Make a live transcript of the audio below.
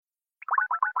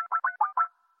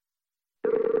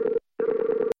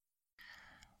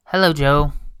Hello,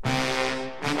 Joe.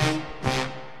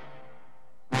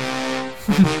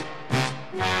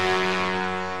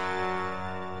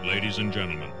 Ladies and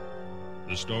gentlemen,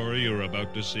 the story you're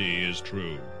about to see is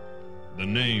true. The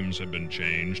names have been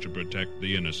changed to protect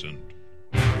the innocent.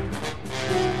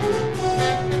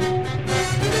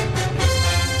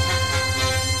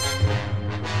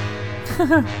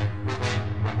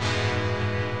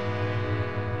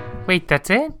 Wait, that's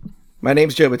it? My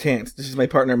name's Joe Batance. This is my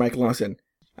partner, Mike Lawson.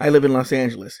 I live in Los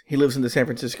Angeles. He lives in the San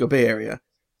Francisco Bay Area.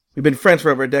 We've been friends for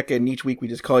over a decade, and each week we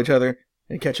just call each other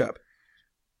and catch up.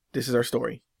 This is our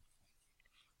story.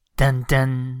 Dun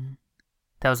dun.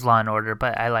 That was Law and Order,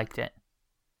 but I liked it.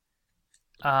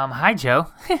 Hi, Joe.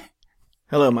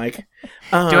 Hello, Mike.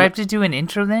 Do I have to do an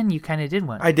intro then? You kind of did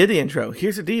one. I did the intro.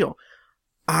 Here's the deal.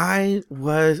 I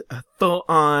was a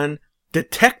full-on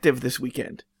detective this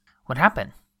weekend. What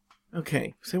happened?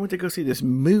 Okay, so I went to go see this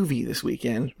movie this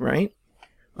weekend, right?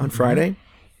 On Friday.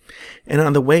 And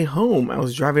on the way home, I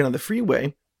was driving on the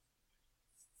freeway.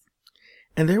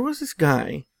 And there was this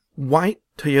guy, white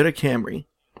Toyota Camry,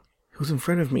 who was in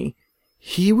front of me.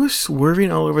 He was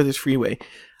swerving all over this freeway.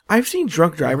 I've seen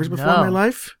drunk drivers before in my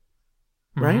life,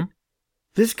 right? Mm-hmm.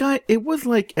 This guy, it was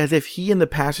like as if he and the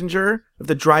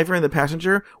driver and the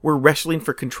passenger were wrestling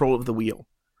for control of the wheel.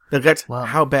 Like that's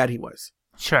how bad he was.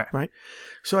 Sure. Right?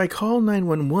 So I call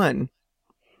 911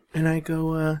 and I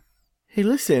go, hey,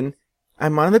 listen,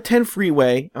 I'm on the 10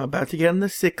 freeway. I'm about to get on the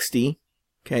 60.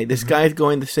 Okay, this guy's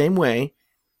going the same way.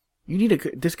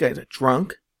 This guy's a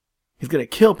drunk. He's going to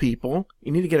kill people.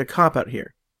 You need to get a cop out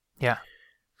here. Yeah.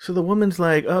 So the woman's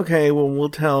like, okay, well, we'll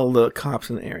tell the cops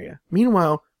in the area.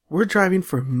 Meanwhile, we're driving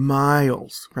for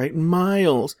miles, right?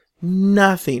 Miles.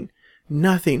 Nothing.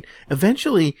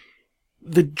 Eventually,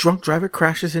 the drunk driver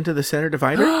crashes into the center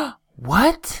divider.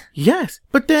 What? Yes.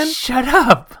 But then... Shut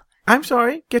up. I'm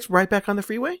sorry. Gets right back on the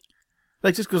freeway.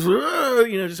 Like, just goes,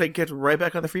 just like gets right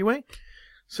back on the freeway.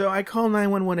 So I call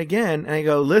 911 again, and I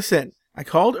go, listen, I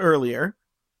called earlier.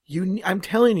 I'm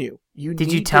telling you.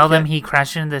 Did you tell them he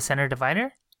crashed into the center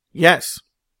divider? Yes.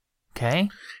 Okay.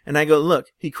 And I go, look,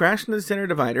 he crashed into the center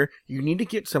divider. You need to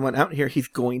get someone out here. He's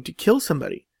going to kill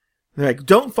somebody. They're like,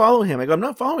 don't follow him. I go, I'm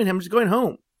not following him. I'm just going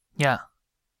home. Yeah.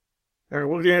 We're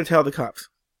going to tell the cops.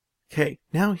 Okay,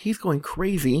 now he's going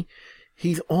crazy.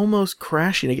 He's almost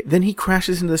crashing again. Then he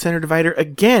crashes into the center divider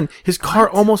again. His car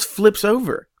almost flips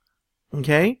over.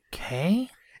 Okay? Okay.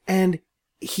 And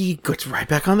he gets right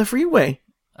back on the freeway.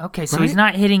 Okay, so he's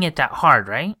not hitting it that hard,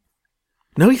 right?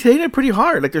 No, he's hitting it pretty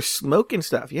hard. Like there's smoke and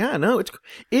stuff. Yeah, no,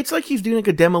 it's like he's doing like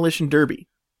a demolition derby.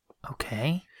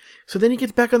 Okay. So then he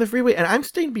gets back on the freeway, and I'm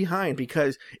staying behind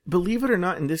because, believe it or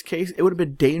not, in this case, it would have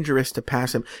been dangerous to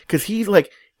pass him. Because he's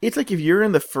like, it's like if you're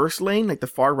in the first lane, like the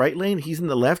far right lane, he's in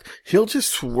the left, he'll just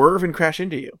swerve and crash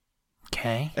into you.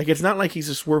 Okay. Like it's not like he's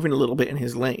just swerving a little bit in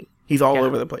his lane. He's all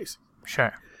over the place.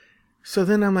 Sure. So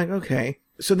then I'm like, okay.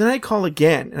 So then I call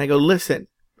again, and I go, listen.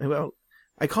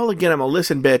 I call again, I'm going,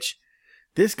 listen, bitch.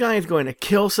 This guy is going to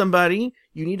kill somebody.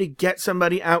 You need to get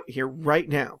somebody out here right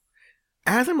now.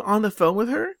 As I'm on the phone with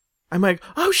her, I'm like,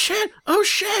 oh shit.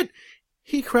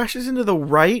 He crashes into the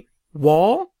right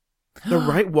wall,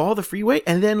 of the freeway,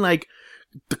 and then like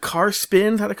the car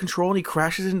spins out of control and he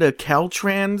crashes into a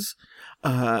Caltrans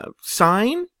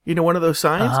sign, one of those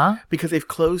signs, because they've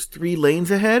closed 3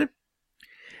 lanes ahead.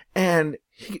 And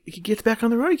he gets back on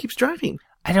the road. He keeps driving.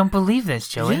 I don't believe this,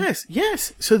 Joey.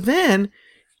 Yes. So then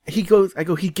I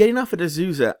go, he's getting off at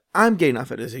Azusa. I'm getting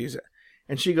off at Azusa.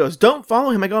 And she goes, don't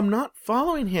follow him. I go, I'm not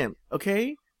following him.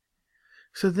 Okay.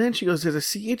 So then she goes, there's a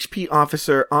CHP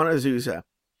officer on Azusa.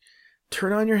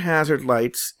 Turn on your hazard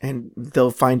lights and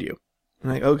they'll find you.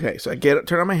 I'm like, okay. So I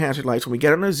turn on my hazard lights. When we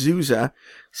get on Azusa,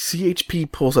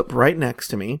 CHP pulls up right next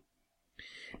to me.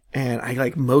 And I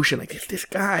like motion like, it's this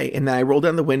guy. And then I roll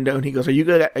down the window and he goes, are you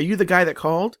the guy that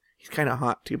called? He's kind of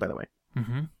hot too, by the way.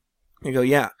 Mm-hmm. I go,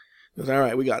 yeah. He goes, all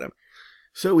right, we got him.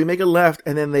 So we make a left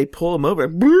and then they pull him over.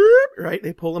 Right?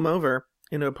 They pull him over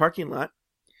into a parking lot.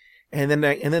 And then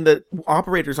the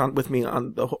operator's on with me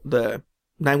on the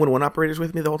 911 operator's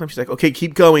with me the whole time. She's like, okay,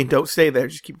 keep going. Don't stay there.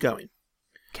 Just keep going.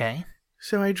 Okay.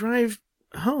 So I drive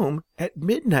home at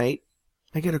midnight.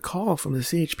 I get a call from the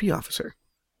CHP officer.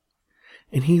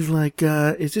 And he's like,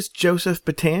 is this Joseph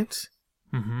Batance?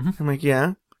 Mm-hmm. I'm like,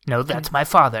 yeah. No, that's my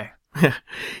father.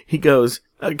 He goes,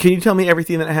 can you tell me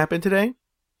everything that happened today?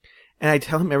 And I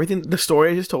tell him everything, the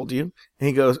story I just told you. And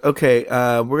he goes, okay,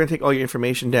 we're going to take all your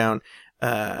information down.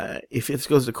 If this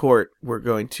goes to court, we're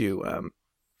going to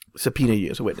subpoena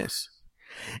you as a witness.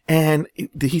 And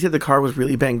he said the car was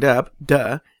really banged up,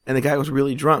 duh. And the guy was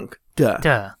really drunk, duh.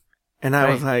 Duh. And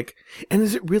I was like, and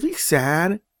is it really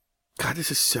sad God,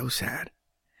 this is so sad.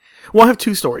 Well, I have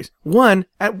two stories. One,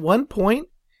 at one point,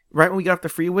 right when we got off the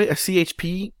freeway, a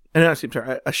CHP,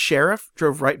 a sheriff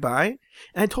drove right by,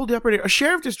 and I told the operator, a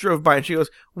sheriff just drove by, and she goes,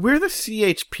 "We're the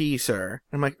CHP, sir."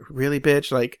 And I'm like, "Really,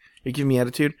 bitch? Like, you're giving me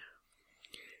attitude?"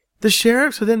 The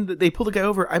sheriff, so then they pull the guy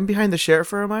over. I'm behind the sheriff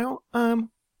for a mile.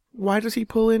 Why does he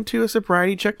pull into a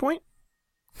sobriety checkpoint?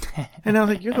 And I was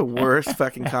like, "You're the worst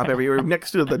fucking cop ever. You're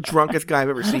next to the drunkest guy I've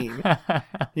ever seen.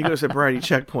 You go to sobriety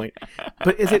checkpoint."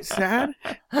 But is it sad?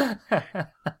 Is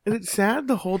it sad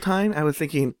the whole time? I was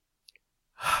thinking,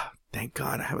 thank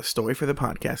God I have a story for the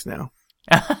podcast now.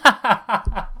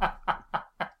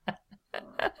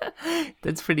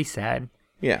 That's pretty sad.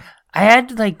 Yeah. I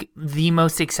had like the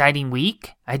most exciting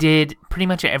week. I did pretty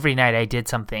much every night I did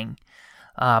something.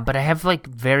 But I have like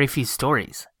very few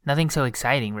stories. Nothing so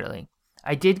exciting really.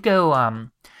 I did go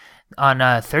on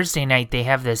Thursday night. They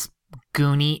have this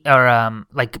Goonie or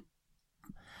like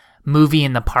movie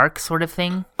in the park sort of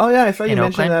thing. Oh yeah, I saw you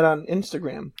mention that on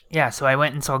Instagram. Yeah, so I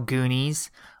went and saw Goonies.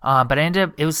 But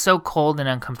it was so cold and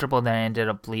uncomfortable that I ended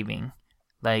up leaving,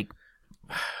 like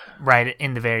right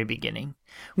in the very beginning.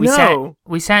 We sat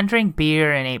and drank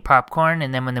beer and ate popcorn,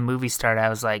 and then when the movie started, I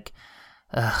was like,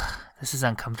 "Ugh, this is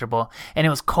uncomfortable." And it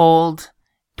was cold.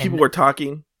 People were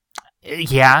talking.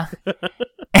 Yeah.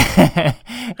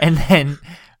 And then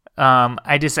I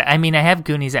have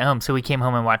Goonies at home, so we came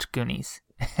home and watched Goonies.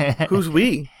 Who's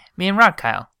we? Me and Rod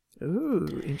Kyle.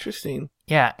 Ooh, interesting.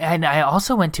 Yeah, and I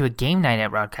also went to a game night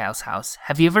at Rod Kyle's house.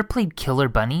 Have you ever played Killer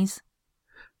Bunnies?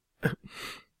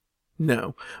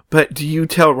 No. But do you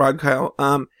tell Rod Kyle,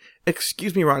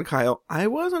 excuse me, Rod Kyle, I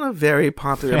was on a very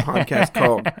popular podcast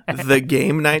called The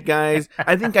Game Night Guys.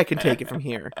 I think I can take it from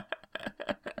here.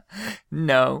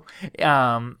 No.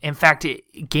 In fact,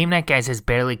 Game Night Guys has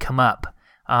barely come up.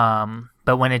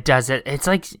 But when it does it's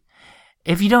like,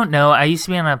 if you don't know, I used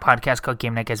to be on a podcast called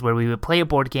Game Night Guys where we would play a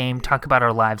board game, talk about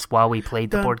our lives while we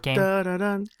played the board game.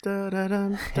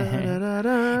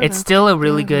 It's still a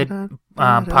really good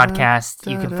podcast.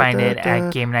 You can find it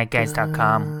at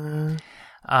GameNightGuys.com.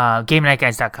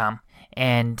 GameNightGuys.com.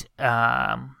 And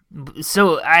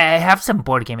so I have some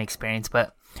board game experience,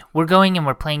 but we're going and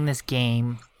we're playing this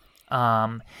game.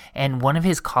 And one of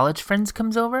his college friends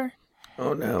comes over.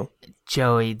 Oh no.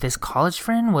 Joey, this college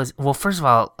friend was, well, first of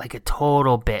all, like a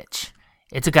total bitch.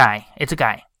 It's a guy.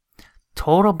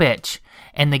 Total bitch.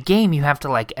 And the game, you have to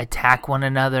like attack one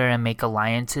another and make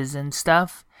alliances and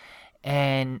stuff.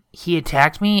 And he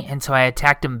attacked me, and so I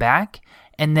attacked him back.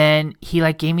 And then he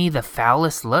like gave me the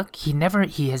foulest look. He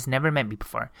has never met me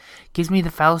before. Gives me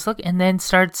the foulest look and then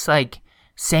starts like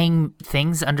saying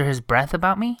things under his breath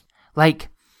about me. Like,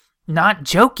 not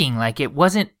joking. Like, it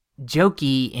wasn't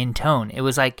jokey in tone. It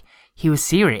was like he was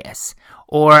serious.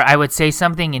 Or I would say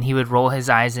something and he would roll his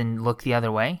eyes and look the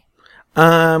other way.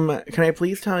 Can I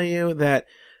please tell you that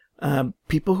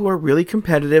people who are really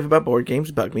competitive about board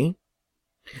games bug me.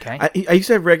 Okay. I used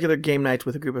to have regular game nights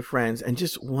with a group of friends, and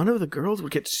just one of the girls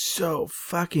would get so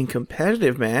fucking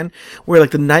competitive, man, where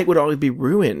like the night would always be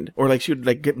ruined, or like she would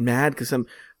like get mad because some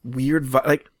weird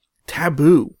like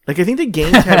Taboo. Like, I think the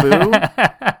game Taboo,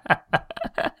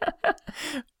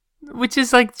 which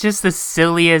is like just the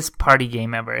silliest party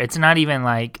game ever. It's not even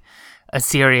like a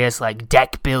serious like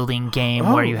deck building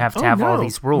game where you have to have all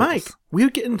these rules. Mike, we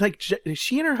would get in like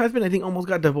she and her husband, I think, almost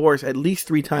got divorced at least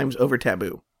 3 times over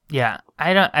Taboo. Yeah,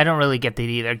 I don't really get that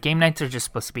either. Game nights are just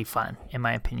supposed to be fun, in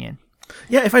my opinion.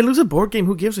 Yeah, if I lose a board game,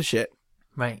 who gives a shit?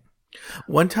 Right.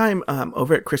 One time,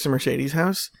 over at Chris and Mercedes'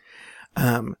 house,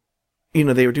 they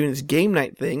were doing this game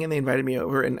night thing, and they invited me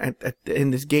over, and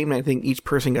in this game night thing, each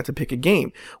person got to pick a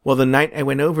game. Well, the night I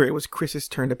went over, it was Chris's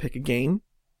turn to pick a game.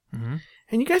 Mm-hmm.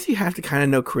 And you have to kind of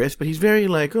know Chris, but he's very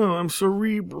like, oh, I'm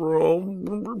cerebral,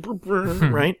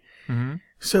 right? Mm-hmm.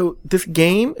 So this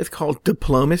game is called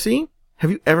Diplomacy. Have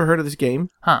you ever heard of this game?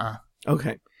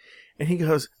 Okay. And he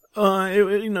goes,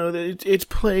 it's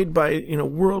played by,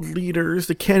 world leaders.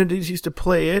 The Kennedys used to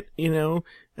play it,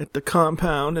 at the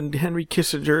compound, and Henry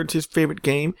Kissinger, it's his favorite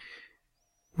game.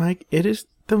 Mike, it is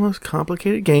the most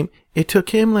complicated game. It took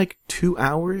him like 2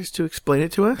 hours to explain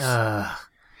it to us.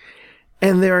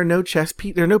 And there are no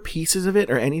there are no pieces of it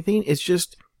or anything. It's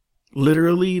just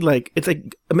literally like, it's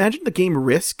like, imagine the game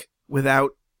Risk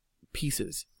without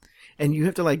pieces. And you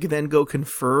have to like then go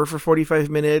confer for 45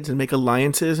 minutes and make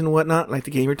alliances and whatnot, like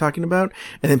the game you're talking about.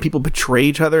 And then people betray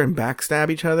each other and backstab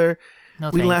each other.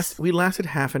 No, we lasted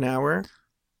half an hour.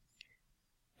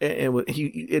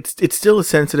 It's still a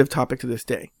sensitive topic to this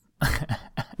day.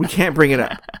 We can't bring it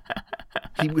up.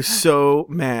 He was so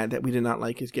mad that we did not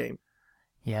like his game.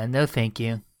 Yeah, no thank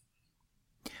you.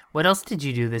 What else did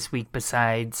you do this week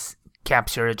besides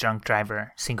capture a drunk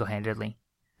driver single-handedly?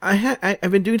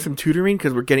 I've been doing some tutoring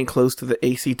because we're getting close to the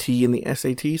ACT and the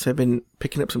SAT, so I've been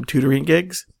picking up some tutoring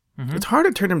gigs. Mm-hmm. It's hard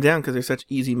to turn them down because they're such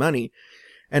easy money.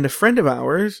 And a friend of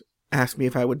ours asked me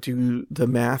if I would do the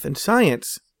math and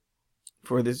science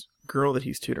for this girl that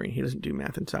he's tutoring. He doesn't do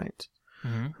math and science.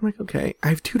 Mm-hmm. I'm like, okay,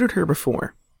 I've tutored her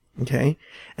before, okay?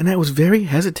 And I was very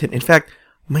hesitant. In fact,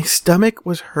 my stomach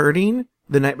was hurting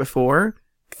the night before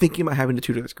thinking about having to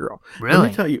tutor this girl. Really? Let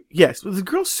me tell you, yes, the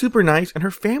girl's super nice and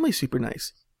her family's super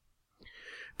nice.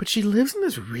 But she lives in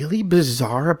this really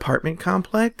bizarre apartment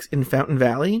complex in Fountain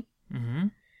Valley. Mm-hmm.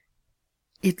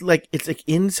 It's like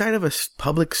inside of a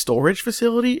public storage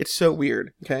facility. It's so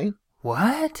weird, okay?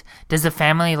 What? Does the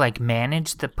family like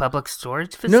manage the public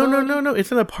storage facility? No.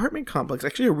 It's an apartment complex.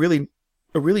 Actually,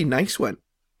 a really nice one,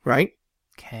 right?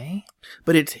 Okay.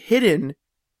 But it's hidden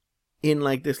in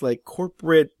like this like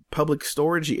corporate public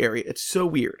storage area. It's so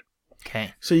weird.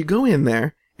 Okay. So you go in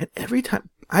there, and every time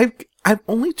I've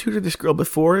only tutored this girl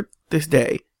before this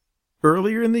day,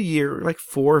 earlier in the year, like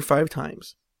 4 or 5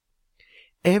 times.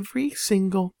 Every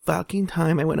single fucking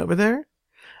time I went over there,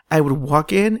 I would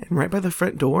walk in, and right by the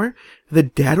front door, the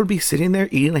dad would be sitting there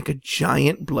eating like a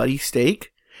giant bloody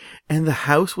steak, and the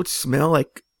house would smell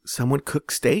like someone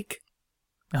cooked steak.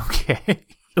 Okay.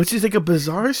 Which is like a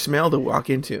bizarre smell to walk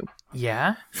into.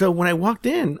 Yeah? So when I walked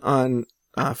in on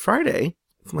Friday,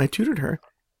 when I tutored her,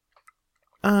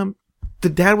 the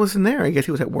dad wasn't there. I guess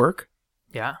he was at work.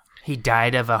 Yeah. He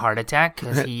died of a heart attack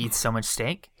because he eats so much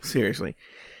steak? Seriously.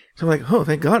 So I'm like, oh,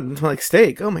 thank God, it smells like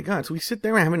steak. Oh my God. So we sit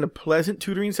there and having a pleasant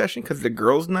tutoring session because the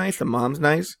girl's nice, the mom's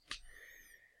nice.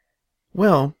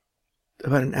 Well,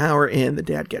 about an hour in, the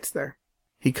dad gets there.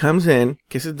 He comes in,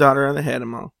 kisses his daughter on the head.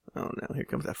 I'm all, oh no, here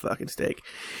comes that fucking steak.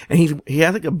 And he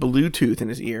has like a Bluetooth in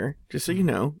his ear, just so you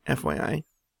know, FYI.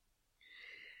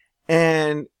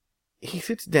 And he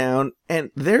sits down, and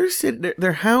their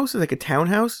house is like a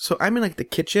townhouse. So I'm in like the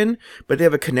kitchen, but they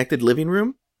have a connected living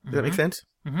room. Does that make sense?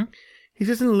 Mm-hmm. He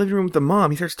sits in the living room with the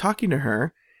mom. He starts talking to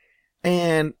her,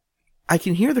 and I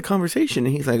can hear the conversation.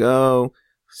 And he's like, "Oh,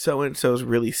 so and so's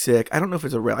really sick. I don't know if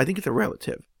it's I think it's a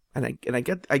relative." And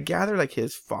I gather like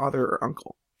his father or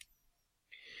uncle.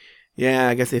 Yeah,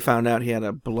 I guess they found out he had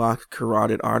a blocked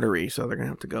carotid artery, so they're gonna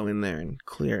have to go in there and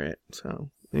clear it.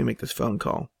 So let me make this phone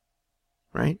call.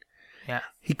 Right? Yeah.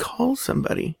 He calls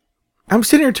somebody. I'm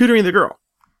sitting here tutoring the girl.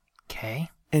 Okay.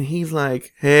 And he's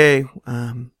like, "Hey,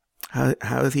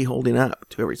 how is he holding up?"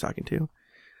 To whoever he's talking to.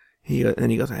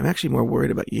 And he goes, "I'm actually more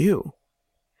worried about you."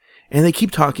 And they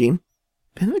keep talking.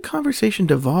 Then the conversation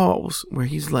devolves where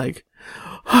he's like,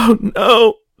 "Oh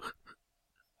no.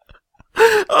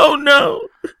 Oh no.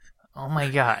 Oh my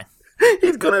God.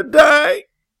 He's gonna die.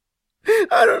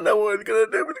 I don't know what he's gonna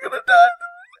do, but he's gonna die."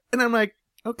 And I'm like,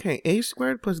 okay, A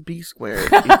squared plus B squared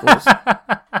equals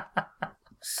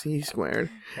C squared,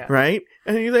 Yeah. right?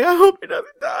 And he's like, "I hope he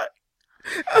doesn't die.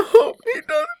 I hope he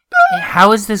doesn't die."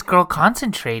 How is this girl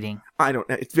concentrating? I don't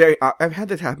know. It's I've had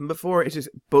this happen before. It's just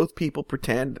both people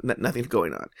pretend that nothing's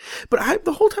going on. But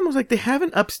the whole time I was like, they have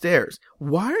an upstairs.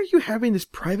 Why are you having this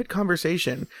private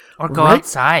conversation? Or go right?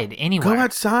 outside, anywhere. Go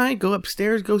outside, go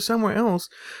upstairs, go somewhere else,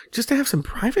 just to have some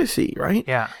privacy, right?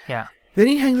 Yeah, yeah. Then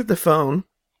he hangs up the phone,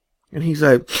 and he's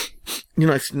like,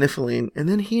 like sniffling. And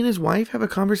then he and his wife have a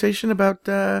conversation about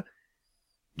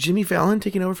Jimmy Fallon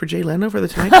taking over for Jay Leno for the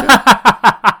Tonight Show.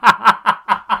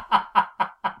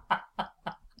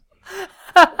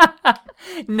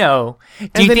 No.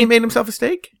 And then he made himself a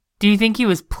steak? Do you think he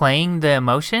was playing the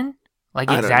emotion? Like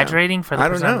I don't exaggerating for the I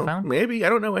don't person on the know. phone? Maybe. I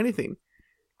don't know anything.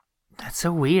 That's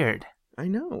so weird. I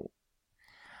know.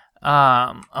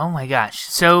 Oh my gosh.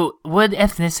 So what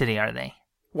ethnicity are they?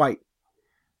 White.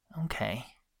 Okay.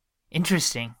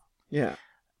 Interesting. Yeah.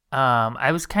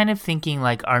 I was kind of thinking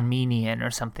like Armenian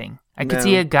or something. I could No.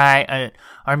 see an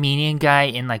Armenian guy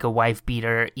in like a wife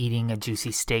beater eating a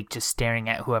juicy steak, just staring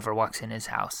at whoever walks in his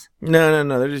house. No.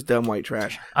 They're just dumb white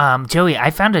trash. Joey, I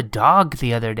found a dog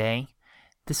the other day.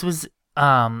 This was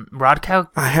Rodcow.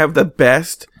 I have the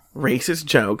best racist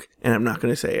joke, and I'm not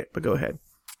going to say it, but go ahead.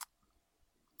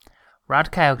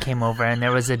 Rodcow came over, and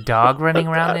there was a dog running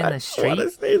around in the I street. want to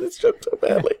say this joke so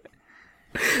badly.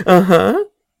 Uh-huh.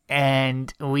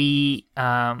 And we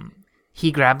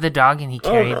he grabbed the dog and he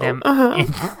carried them in,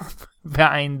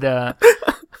 behind the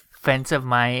fence of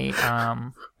my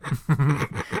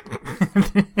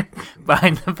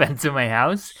behind the fence of my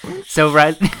house. So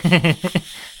Rod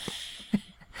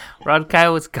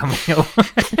Kyle was coming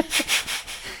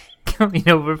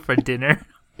over for dinner.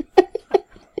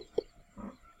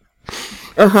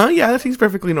 Yeah, that seems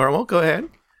perfectly normal. Go ahead.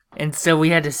 And so we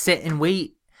had to sit and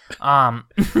wait.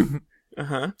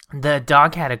 Uh-huh. the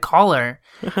dog had a collar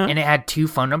and it had 2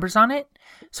 phone numbers on it.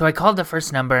 So I called the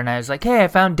first number and I was like, hey, I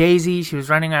found Daisy. She was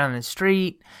running around the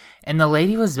street. And the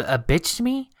lady was a bitch to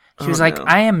me. She was like, no.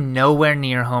 I am nowhere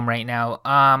near home right now.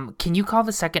 Can you call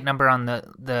the second number on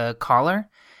the caller?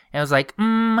 And I was like,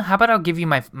 how about I'll give you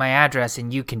my address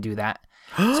and you can do that.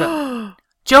 So,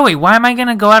 Joey, why am I going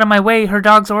to go out of my way? Her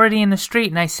dog's already in the street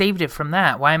and I saved it from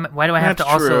that. Why do I have to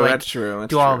also like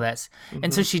do all of this?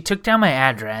 And so she took down my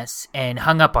address and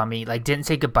hung up on me, like didn't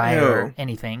say goodbye or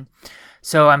anything.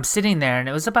 So I'm sitting there and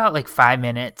it was about like 5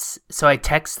 minutes. So I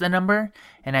text the number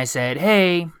and I said,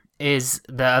 hey, is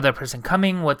the other person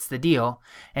coming? What's the deal?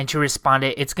 And she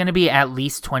responded, it's going to be at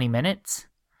least 20 minutes.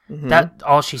 That's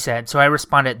all she said. So I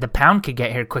responded, the pound could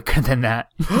get here quicker than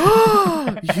that.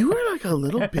 You are like a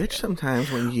little bitch sometimes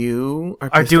when you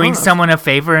are doing off. someone a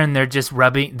favor and they're just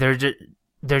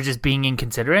being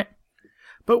inconsiderate.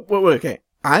 But okay,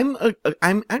 I'm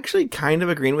actually kind of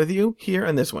agreeing with you here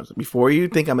on this one. So before you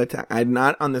think I'm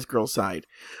not on this girl's side.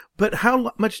 But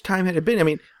how much time had it been? I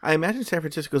mean, I imagine San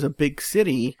Francisco's a big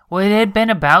city. Well, it had been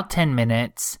about 10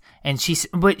 minutes,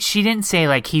 but she didn't say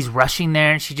like he's rushing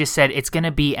there. She just said it's going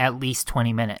to be at least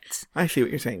 20 minutes. I see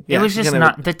what you're saying. It was just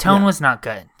the tone was not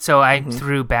good. So I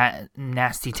threw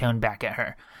nasty tone back at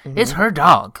her. It's her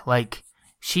dog. Like,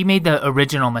 she made the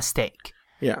original mistake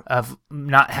of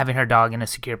not having her dog in a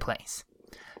secure place.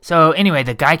 So anyway,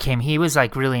 the guy came. He was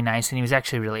like really nice, and he was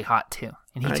actually really hot too.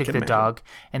 And he took the dog,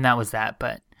 and that was that.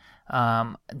 But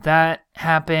that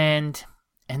happened,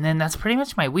 and then that's pretty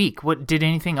much my week. What did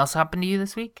anything else happen to you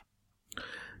this week?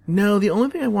 No, the only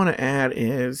thing I want to add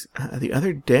is the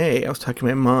other day I was talking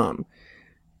to my mom,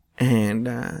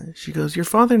 and she goes, "Your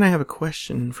father and I have a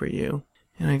question for you."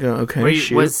 And I go, "Okay,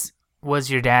 shoot." Was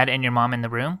your dad and your mom in the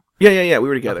room? Yeah. We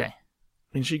were together. Okay.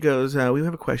 And she goes, "We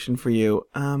have a question for you.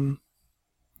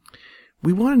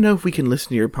 We want to know if we can listen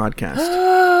to your podcast."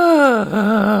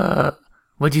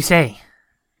 What'd you say?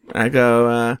 I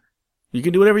go, "You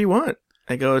can do whatever you want."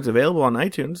 I go, "It's available on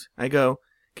iTunes." I go,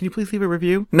 "Can you please leave a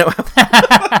review?" No.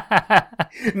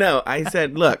 No, I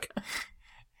said, "Look,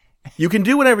 you can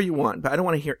do whatever you want, but I don't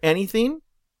want to hear anything."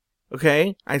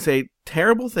 Okay? I say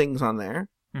terrible things on there.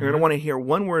 I don't want to hear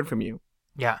one word from you.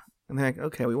 Yeah. And they're like,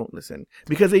 "Okay, we won't listen."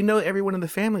 Because they know everyone in the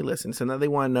family listens, so now they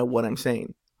want to know what I'm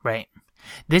saying. Right.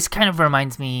 This kind of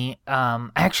reminds me, I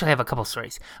actually have a couple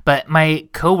stories, but my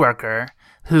coworker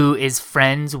who is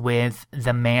friends with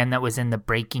the man that was in the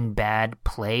Breaking Bad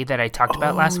play that I talked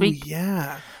about last week.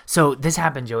 Yeah. So this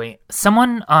happened, Joey.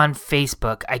 Someone on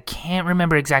Facebook, I can't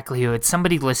remember exactly who. It's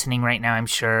somebody listening right now, I'm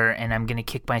sure, and I'm going to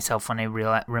kick myself when I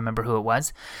remember who it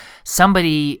was.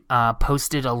 Somebody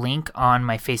posted a link on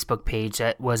my Facebook page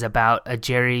that was about a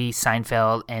Jerry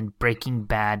Seinfeld and Breaking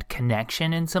Bad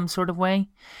connection in some sort of way.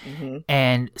 Mm-hmm.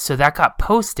 And so that got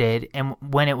posted, and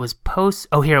when it was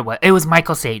here it was. It was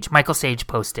Michael Sage. Michael Sage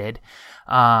posted,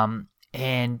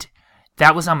 and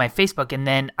that was on my Facebook. And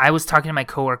then I was talking to my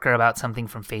coworker about something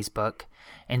from Facebook,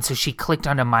 and so she clicked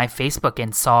onto my Facebook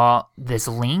and saw this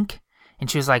link, and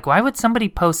she was like, "Why would somebody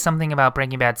post something about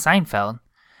Breaking Bad Seinfeld?"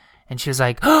 And she was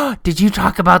like, "Oh, did you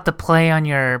talk about the play on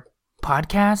your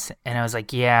podcast?" And I was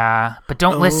like, "Yeah, but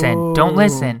don't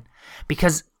listen,"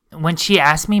 because when she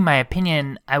asked me my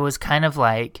opinion, I was kind of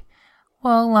like,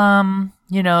 well,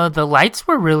 the lights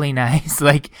were really nice.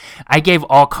 Like, I gave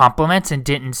all compliments and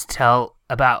didn't tell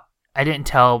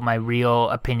my real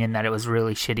opinion that it was a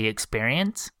really shitty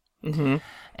experience. Mm-hmm.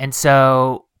 And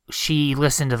so she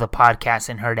listened to the podcast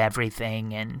and heard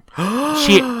everything, and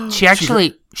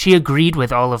she agreed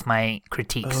with all of my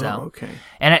critiques. Okay.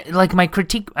 And my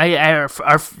critique,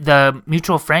 the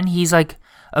mutual friend, he's like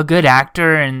a good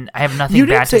actor, and I have nothing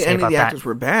bad to say about that. You didn't say any of the actors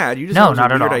were bad. You just no, thought it was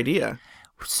not a at weird all. idea.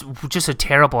 Just a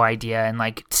terrible idea, and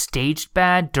like staged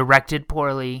bad, directed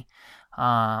poorly.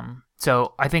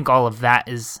 So I think all of that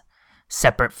is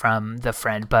separate from the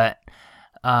friend, but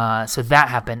so that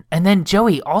happened. And then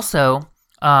Joey, also,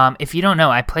 if you don't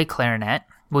know, I play clarinet.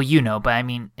 Well, you know, but I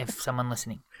mean, if someone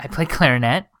listening, I play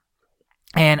clarinet,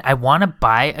 and I want to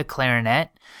buy a clarinet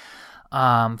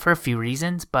for a few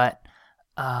reasons, but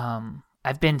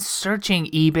I've been searching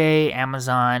eBay,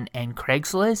 Amazon, and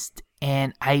Craigslist,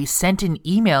 and I sent an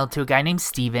email to a guy named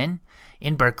Steven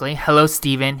in Berkeley. Hello,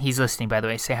 Steven. He's listening, by the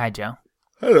way. Say hi, Joe.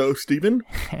 Hello, Steven.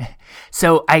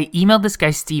 So I emailed this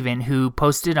guy, Steven, who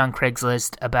posted on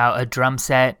Craigslist about a drum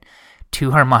set,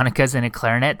 2 harmonicas, and a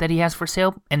clarinet that he has for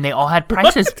sale, and they all had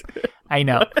prices. What? I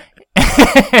know.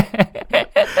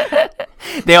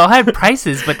 They all had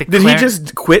prices, but Did he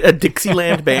just quit a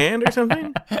Dixieland band or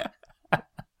something?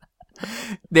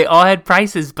 They all had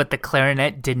prices, but the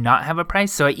clarinet did not have a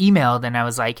price. So I emailed and I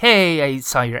was like, "Hey, I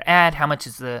saw your ad. How much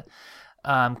is the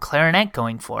clarinet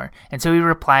going for? And so he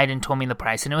replied and told me the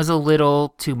price, and it was a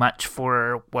little too much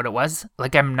for what it was.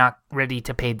 Like, I'm not ready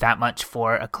to pay that much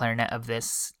for a clarinet of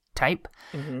this type.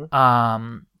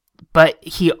 Mm-hmm. But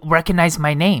he recognized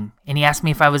my name, and he asked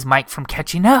me if I was Mike from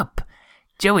Catching Up.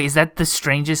 Joey, is that the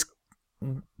strangest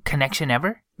connection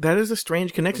ever? That is a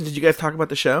strange connection. Did you guys talk about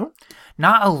the show?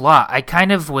 Not a lot. I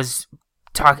kind of was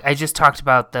I just talked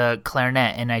about the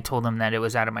clarinet, and I told him that it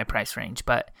was out of my price range.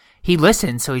 But he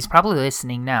listened, so he's probably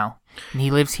listening now. And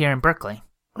he lives here in Berkeley.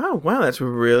 Oh, wow. That's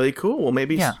really cool. Well,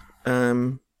 maybe yeah.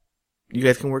 You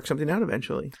guys can work something out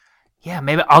eventually. Yeah,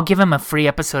 maybe I'll give him a free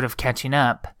episode of Catching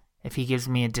Up if he gives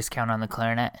me a discount on the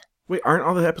clarinet. Wait, aren't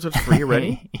all the episodes free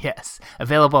already? Yes.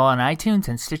 Available on iTunes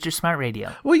and Stitcher Smart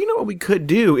Radio. Well, you know what we could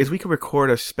do is we could record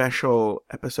a special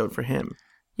episode for him.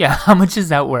 Yeah, how much is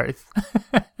that worth?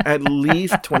 At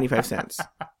least 25 cents.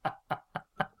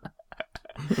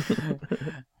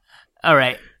 All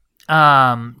right.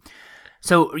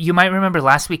 So you might remember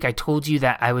last week I told you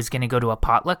that I was going to go to a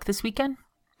potluck this weekend.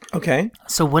 Okay.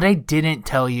 So what I didn't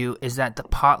tell you is that the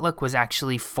potluck was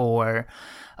actually for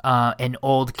an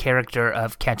old character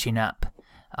of Catching Up.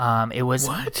 It was.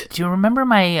 What? Do you remember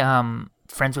my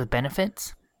Friends with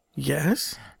Benefits?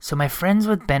 Yes. So my Friends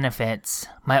with Benefits,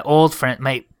 my old friend,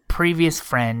 my previous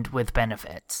friend with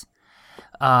benefits,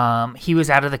 he was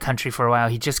out of the country for a while.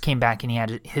 He just came back,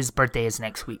 and his birthday is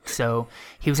next week. So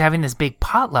he was having this big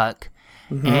potluck,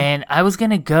 and I was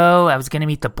going to go. I was going to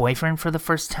meet the boyfriend for the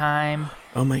first time.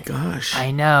 Oh, my gosh. I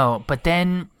know, but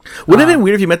then... Wouldn't it have been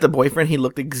weird if you met the boyfriend, he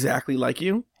looked exactly like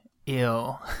you?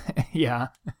 Ew. Yeah.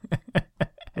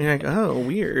 And you're like, oh,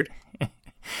 weird.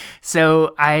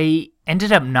 So I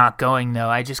ended up not going, though.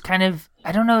 I just kind of...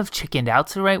 I don't know if chickened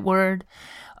out's the right word.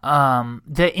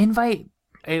 The invite,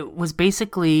 it was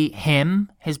basically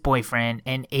him, his boyfriend,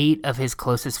 and 8 of his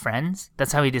closest friends.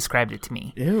 That's how he described it to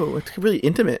me. Ew, it's really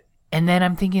intimate. And then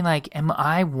I'm thinking, like, am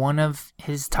I one of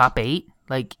his top 8?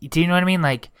 Like, do you know what I mean?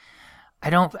 Like,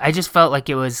 I just felt like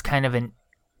it was kind of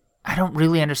I don't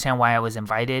really understand why I was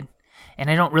invited, and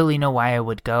I don't really know why I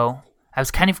would go. I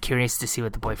was kind of curious to see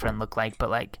what the boyfriend looked like, but,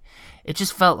 like, it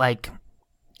just felt like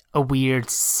a weird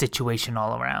situation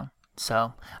all around.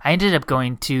 So I ended up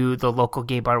going to the local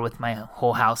gay bar with my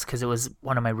whole house because it was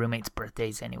one of my roommate's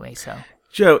birthdays anyway. So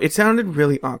Joe, it sounded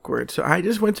really awkward. So I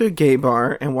just went to a gay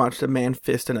bar and watched a man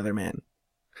fist another man.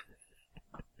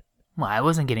 Well, I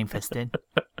wasn't getting fisted.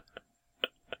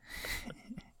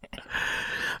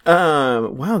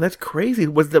 Wow, that's crazy.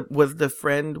 Was the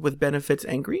friend with benefits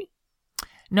angry?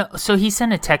 No, so he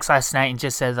sent a text last night and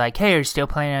just said, like, hey, are you still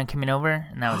planning on coming over?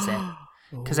 And that was it.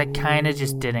 Because I kind of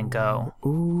just didn't go.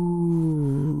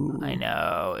 Ooh. I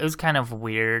know. It was kind of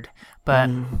weird. But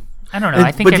I don't know.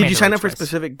 I think But I did made you the sign right up for a choice.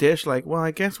 specific dish? Like, well,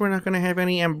 I guess we're not going to have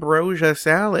any ambrosia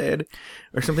salad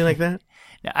or something like that?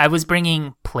 I was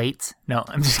bringing plates. No,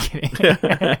 I'm just kidding.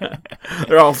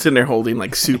 They're all sitting there holding,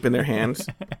 like, soup in their hands.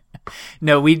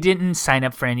 No, we didn't sign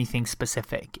up for anything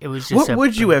specific. It was just What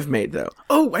would you have made, though?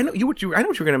 Oh, I know what you were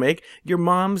going to make. Your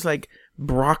mom's, like,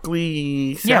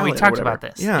 broccoli salad. Yeah, we talked or whatever. about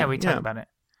this. Yeah, we talked about it.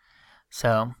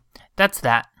 So that's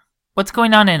that. What's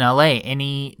going on in LA?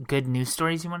 Any good news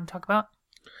stories you want to talk about?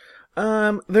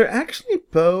 They're actually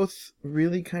both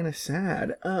really kind of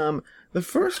sad. The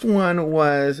first one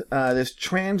was this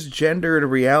transgendered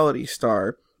reality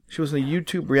star. She was in a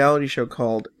YouTube reality show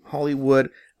called Hollywood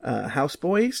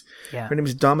Houseboys. Yeah. Her name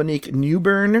is Dominique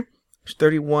Newburn. She's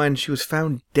 31. She was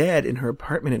found dead in her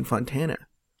apartment in Fontana.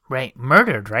 Right.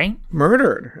 Murdered, right?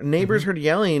 Murdered. Neighbors heard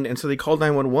yelling, and so they called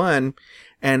 911,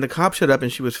 and the cops showed up,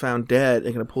 and she was found dead.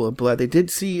 They're going to pull of blood. They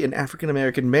did see an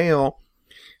African-American male,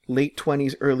 late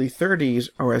 20s, early 30s,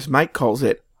 or as Mike calls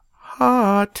it,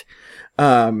 hot,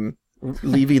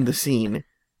 leaving the scene.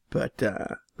 But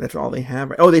that's all they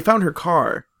have. Oh, they found her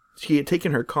car. She had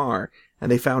taken her car,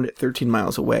 and they found it 13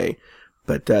 miles away.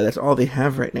 But that's all they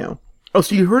have right now. Oh,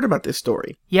 so you heard about this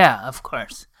story? Yeah, of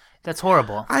course. That's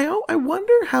horrible. I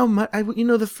wonder how much...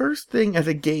 the first thing as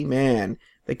a gay man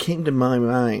that came to my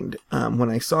mind when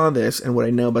I saw this and what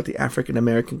I know about the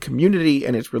African-American community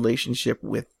and its relationship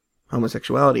with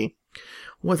homosexuality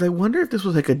was I wonder if this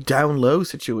was like a down-low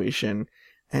situation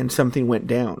and something went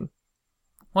down.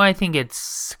 Well, I think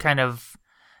it's kind of...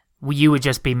 You would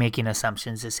just be making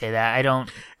assumptions to say that. I don't...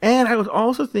 And I was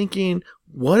also thinking,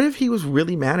 what if he was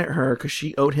really mad at her because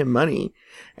she owed him money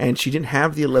and she didn't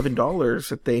have the $11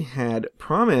 that they had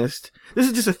promised? This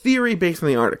is just a theory based on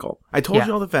the article. I told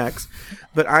you all the facts,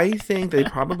 but I think they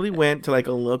probably went to like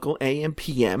a local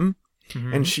AM/PM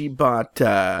and she bought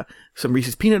some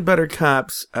Reese's peanut butter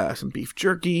cups, some beef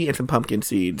jerky, and some pumpkin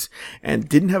seeds, and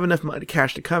didn't have enough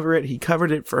cash to cover it. He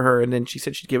covered it for her, and then she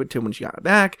said she'd give it to him when she got it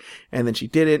back, and then she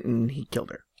did it, and he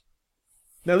killed her.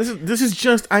 Now this is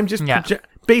just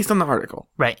based on the article.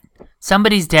 Right.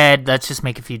 Somebody's dead. Let's just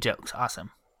make a few jokes.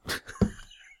 Awesome.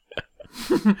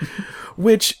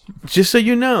 Which, just so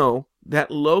you know, that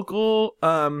local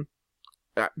when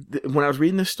I was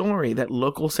reading the story, that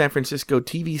local San Francisco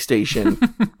TV station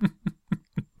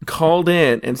called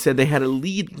in and said they had a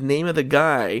lead name of the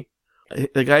guy.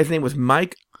 The guy's name was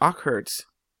Mike Ockerts.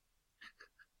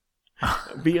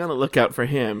 Be on the lookout for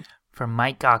him. For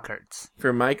Mike Ockerts.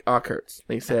 For Mike Ockerts.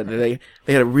 They said that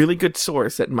they had a really good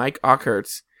source that Mike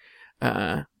Ockerts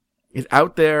is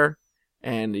out there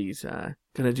and he's going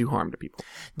to do harm to people.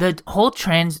 The whole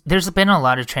there's been a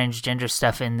lot of transgender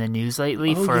stuff in the news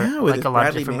lately with a lot Bradley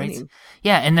of different Manning. reasons.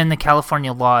 Yeah, and then the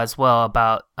California law as well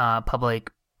about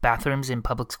public bathrooms in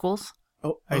public schools.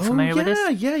 Are you familiar with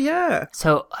this? Yeah.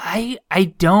 So I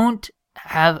don't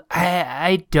have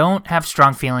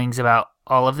strong feelings about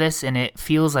all of this, and it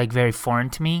feels like very foreign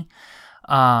to me.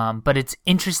 But it's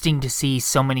interesting to see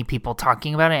so many people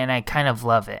talking about it, and I kind of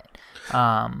love it.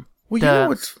 Well, you know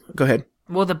what's... Go ahead.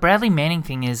 Well, the Bradley Manning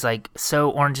thing is like so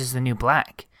Orange is the New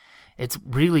Black. It's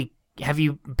really... Have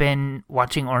you been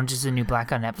watching Orange is the New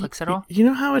Black on Netflix at all? You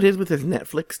know how it is with this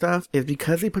Netflix stuff? Is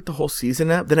because they put the whole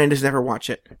season up, then I just never watch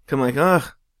it. 'Cause I'm like,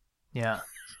 ugh. Yeah.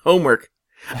 Homework.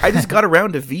 I just got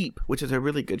around to Veep, which is a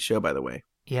really good show, by the way.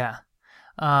 Yeah.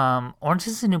 Orange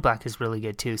is the New Black is really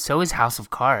good too. So is House of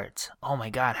Cards. Oh my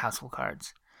God, House of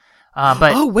Cards.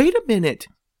 But oh, wait a minute.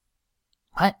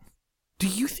 What? Do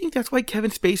you think that's why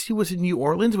Kevin Spacey was in New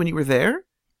Orleans when you were there?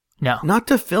 No. Not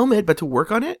to film it, but to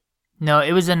work on it? No,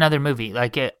 it was another movie.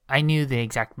 I knew the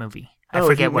exact movie. I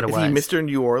forget what it was. Is he Mr.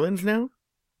 New Orleans now?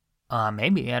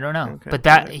 Maybe. I don't know. Okay. But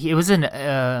it was an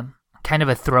kind of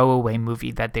a throwaway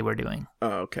movie that they were doing.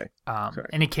 Oh, okay.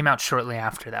 And it came out shortly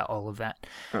after that, all of that.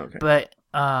 Okay. But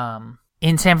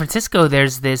in San Francisco,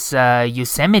 there's this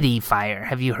Yosemite fire.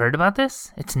 Have you heard about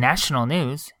this? It's national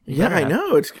news. Yeah, I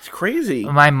know. It's crazy.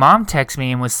 My mom texted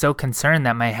me and was so concerned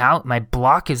that my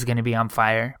block is going to be on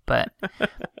fire. But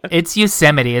it's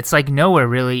Yosemite. It's like nowhere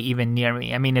really even near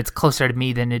me. I mean, it's closer to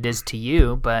me than it is to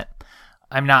you, but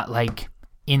I'm not like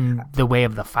in the way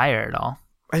of the fire at all.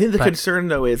 I think the concern,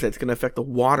 though, is that it's going to affect the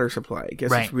water supply. I guess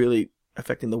right. It's really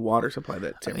affecting the water supply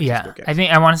that San Francisco gets.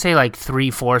 I want to say like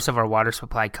 3/4 of our water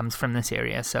supply comes from this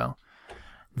area. So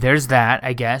there's that,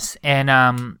 I guess.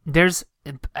 And there's,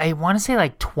 I want to say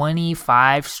like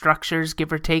 25 structures,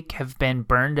 give or take, have been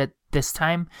burned at this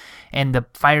time. And the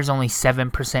fire's only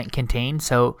 7% contained.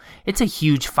 So it's a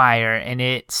huge fire, and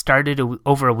it started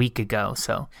over a week ago.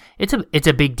 So it's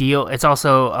a big deal. It's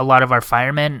also a lot of our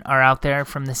firemen are out there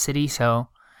from the city. So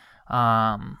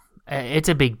it's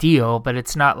a big deal, but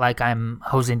it's not like I'm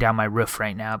hosing down my roof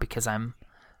right now because I'm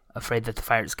afraid that the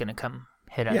fire is going to come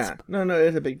hit us. Yeah, no,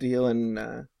 it's a big deal, and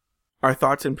our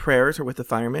thoughts and prayers are with the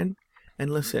firemen.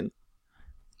 And listen,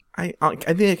 I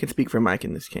think I can speak for Mike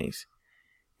in this case.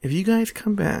 If you guys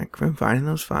come back from fighting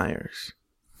those fires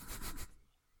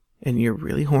and you're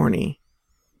really horny,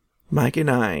 Mike and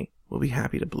I will be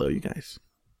happy to blow you guys.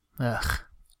 Ugh.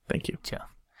 Thank you. Joe.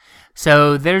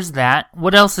 So there's that.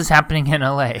 What else is happening in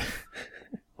LA?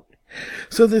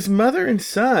 So this mother and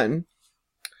son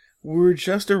were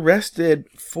just arrested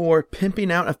for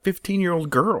pimping out a 15-year-old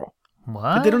girl. What?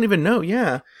 But they don't even know,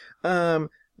 yeah.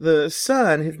 The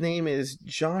son, his name is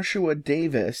Joshua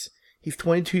Davis. He's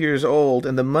 22 years old,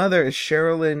 and the mother is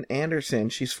Sherilyn Anderson.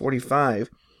 She's 45.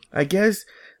 I guess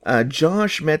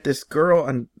Josh met this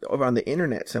girl over on the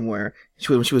internet somewhere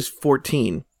when she was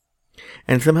 14.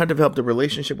 And somehow developed a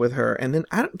relationship with her. And then,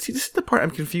 this is the part I'm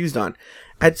confused on.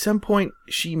 At some point,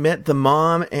 she met the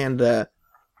mom and the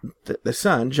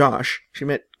son, Josh. She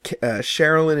met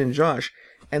Sherilyn and Josh.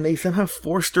 And they somehow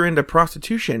forced her into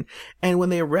prostitution. And when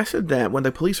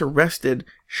the police arrested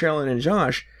Sherilyn and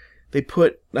Josh, they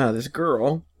put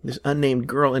this unnamed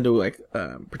girl into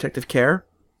protective care.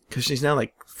 Because she's now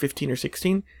 15 or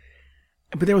 16.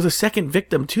 But there was a second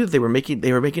victim too that they were making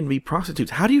to be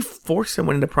prostitutes. How do you force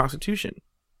someone into prostitution?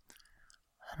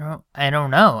 I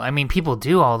don't know. I mean, people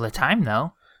do all the time,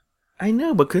 though. I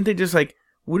know, but couldn't they just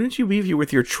wouldn't you leave you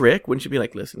with your trick? Wouldn't you be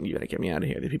like, listen, you gotta get me out of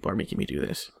here. These people are making me do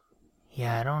this.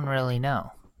 Yeah, I don't really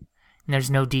know. And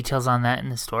there's no details on that in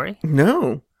the story?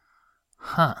 No.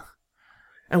 Huh.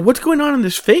 And what's going on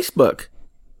this Facebook?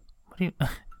 What do you?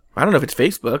 I don't know if it's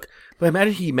Facebook, but I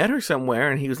imagine he met her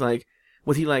somewhere and he was like,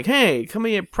 was he like, hey, come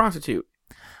here, prostitute?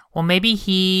 Well, maybe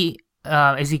he,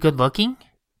 is he good looking?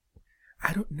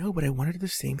 I don't know, but I wanted the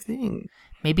same thing.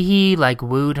 Maybe he like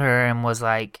wooed her and was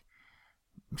like,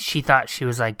 she thought she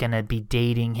was like gonna be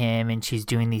dating him, and she's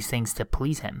doing these things to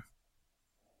please him.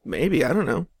 Maybe, I don't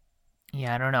know.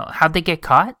 Yeah, I don't know. How'd they get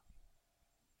caught?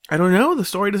 I don't know. The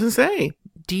story doesn't say.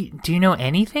 Do you know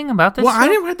anything about this? Well, show? I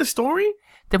never read the story.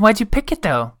 Then why'd you pick it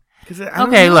though?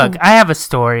 Okay, look, I have a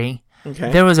story.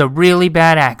 Okay. There was a really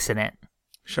bad accident.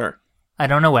 Sure. I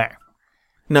don't know where.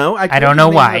 No, I don't know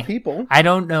why. People. I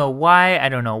don't know why. I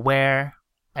don't know where.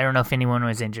 I don't know if anyone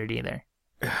was injured either.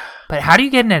 But how do you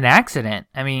get in an accident?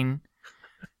 I mean,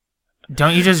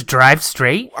 don't you just drive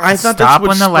straight? I thought stop this would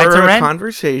when the lights spur are a red?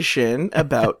 conversation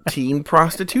about teen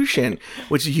prostitution,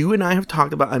 which you and I have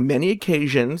talked about on many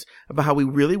occasions about how we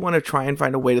really want to try and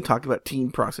find a way to talk about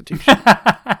teen prostitution.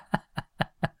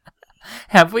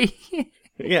 Have we?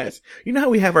 Yes. You know how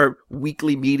we have our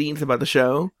weekly meetings about the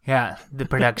show? Yeah, the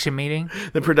production meeting.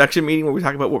 The production meeting where we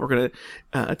talk about what we're going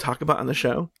to talk about on the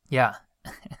show? Yeah.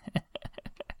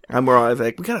 And we're always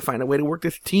like, we got to find a way to work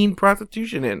this teen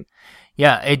prostitution in.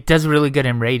 Yeah, it does really good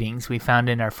in ratings. We found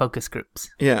in our focus groups.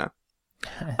 Yeah.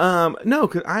 No,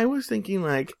 because I was thinking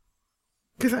like,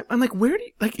 because I'm like, where do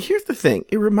you, like, here's the thing.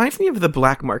 It reminds me of the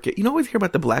black market. You always hear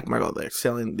about the black market. They're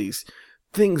selling these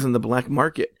things in the black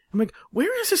market. I'm like,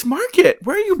 where is this market?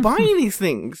 Where are you buying these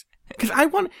things? Because I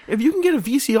want, if you can get a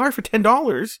VCR for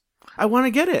 $10, I want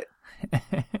to get it.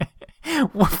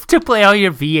 To play all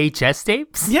your VHS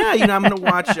tapes? Yeah, you know, I'm going to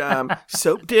watch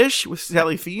Soap Dish with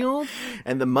Sally Field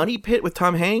and The Money Pit with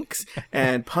Tom Hanks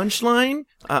and Punchline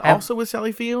also with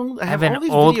Sally Field. I have an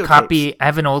old copy. I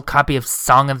have an old copy of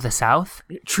Song of the South.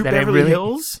 True Beverly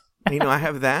Hills. You know, I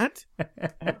have that.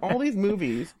 All these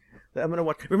movies that I'm going to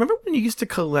watch. Remember when you used to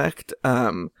collect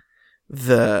what's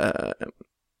the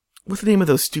name of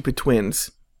those stupid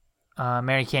twins?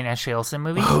 Mary-Kate and Ashley Olsen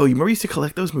movies? Oh, you remember you used to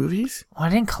collect those movies? Well, I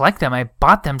didn't collect them. I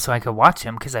bought them so I could watch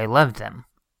them because I loved them.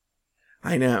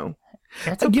 I know.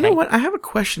 That's okay. You know what? I have a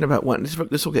question about one.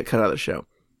 This will get cut out of the show.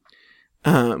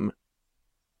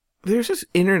 There's this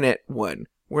internet one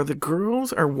where the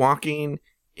girls are walking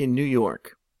in New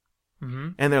York. Mm-hmm.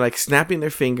 And they're like snapping their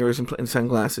fingers and putting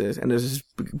sunglasses. And there's this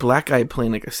black guy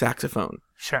playing like a saxophone.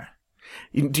 Sure.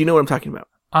 Do you know what I'm talking about?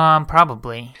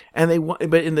 Probably. And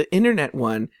but in the internet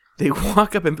one, they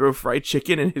walk up and throw fried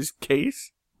chicken in his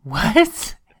case.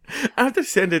 What? I have to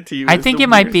send it to you. I think it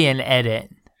might be an edit.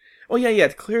 Oh yeah,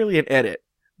 it's clearly an edit,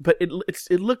 but it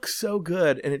looks so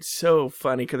good and it's so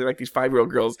funny because they're like these 5-year-old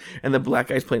girls and the black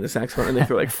guy's playing the saxophone and they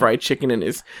throw like fried chicken in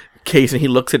his case and he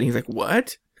looks at it and he's like,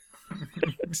 "What?"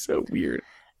 It's so weird.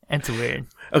 It's weird.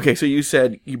 Okay, so you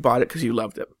said you bought it because you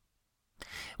loved it.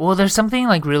 Well, there's something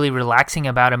like really relaxing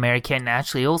about a Mary-Kate and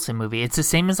Ashley Olsen movie. It's the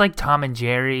same as like Tom and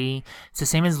Jerry. It's the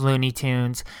same as Looney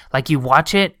Tunes. Like you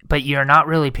watch it, but you're not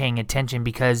really paying attention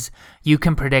because you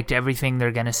can predict everything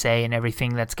they're going to say and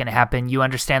everything that's going to happen. You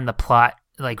understand the plot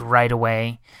like right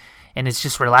away and it's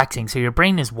just relaxing. So your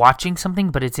brain is watching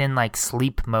something, but it's in like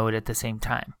sleep mode at the same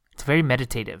time. It's very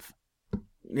meditative.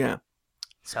 Yeah.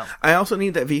 So I also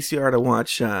need that VCR to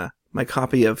watch my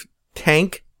copy of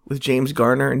Tank with James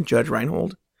Garner and Judge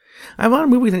Reinhold. I have a lot of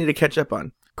movies I need to catch up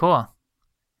on. Cool.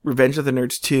 Revenge of the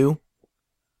Nerds 2.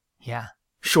 Yeah.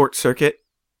 Short Circuit.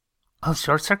 Oh,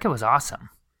 Short Circuit was awesome.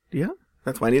 Yeah.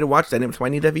 That's why I need to watch that. That's why I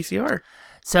need that VCR.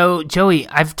 So, Joey,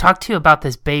 I've talked to you about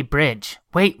this Bay Bridge.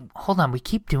 Wait, hold on. We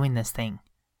keep doing this thing.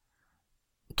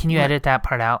 Can you edit that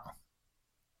part out?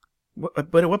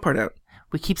 What part out?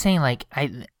 We keep saying, like,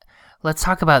 let's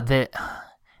talk about the...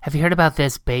 Have you heard about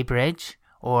this Bay Bridge?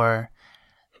 Or...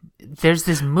 There's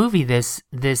this movie,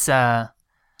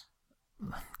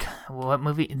 what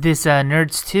movie? This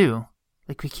Nerds 2.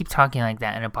 Like, we keep talking like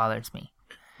that, and it bothers me.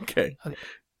 Okay.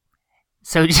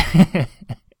 So,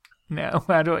 no,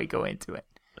 how do I go into it?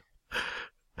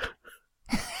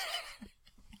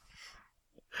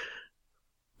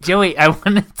 Joey, I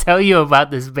want to tell you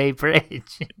about this Bay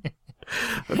Bridge.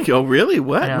 Okay, oh, really?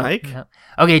 What, Mike? No.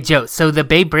 Okay, Joe. So the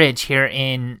Bay Bridge here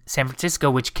in San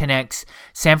Francisco, which connects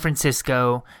San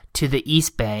Francisco to the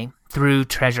East Bay through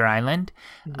Treasure Island,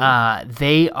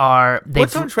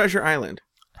 What's on Treasure Island?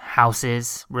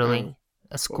 Houses, really,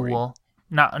 a school,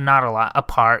 boring. not a lot, a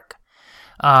park.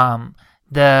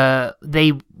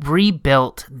 They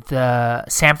rebuilt the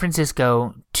San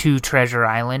Francisco to Treasure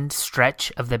Island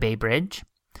stretch of the Bay Bridge.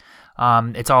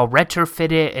 It's all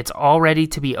retrofitted. It's all ready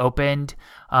to be opened.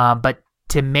 But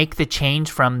to make the change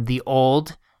from the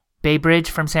old Bay Bridge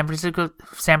from San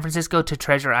Francisco to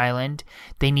Treasure Island,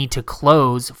 they need to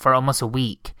close for almost a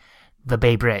week the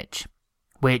Bay Bridge,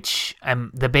 which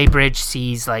the Bay Bridge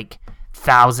sees like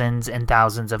thousands and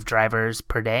thousands of drivers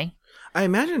per day. I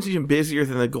imagine it's even busier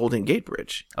than the Golden Gate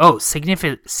Bridge. Oh,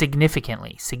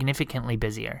 significantly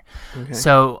busier. Okay.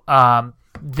 So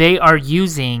they are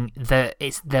using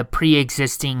the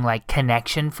pre-existing like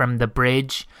connection from the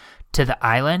bridge to the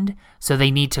island. So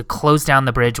they need to close down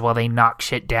the bridge while they knock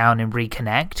shit down and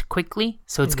reconnect quickly.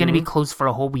 So it's going to be closed for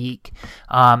a whole week.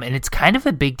 And it's kind of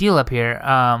a big deal up here.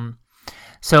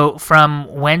 So from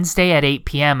Wednesday at 8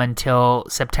 p.m. until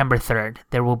September 3rd,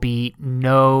 there will be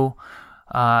no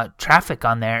traffic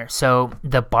on there. So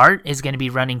the BART is going to be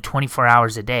running 24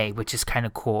 hours a day, which is kind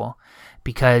of cool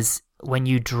because when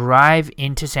you drive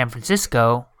into San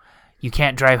Francisco, you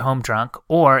can't drive home drunk.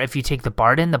 Or if you take the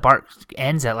BART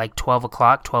ends at like 12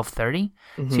 o'clock, 12:30.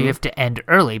 So you have to end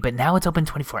early. But now it's open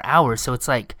 24 hours. So it's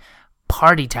like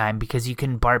party time because you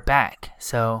can BART back.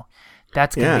 So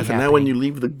that's going to be happening. So now when you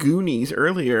leave the Goonies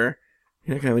earlier,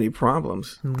 you're not going to have any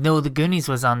problems. No, the Goonies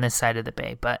was on this side of the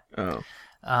bay. But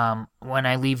when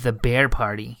I leave the bear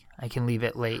party, I can leave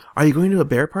it late. Are you going to a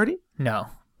bear party? No,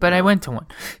 but I went to one.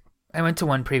 I went to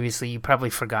one previously. You probably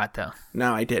forgot, though.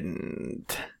 No, I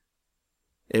didn't.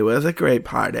 It was a great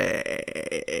party.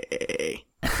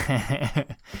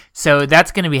 So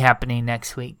that's going to be happening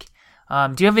next week.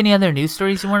 Do you have any other news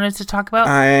stories you wanted to talk about?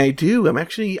 I do.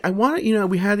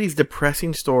 We had these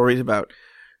depressing stories about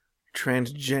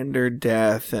transgender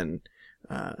death and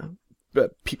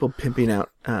people pimping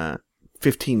out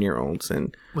 15-year-olds.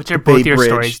 And which are both your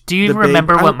stories. Do you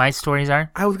remember what my stories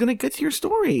are? I was going to get to your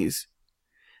stories.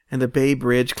 And the Bay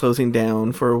Bridge closing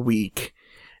down for a week.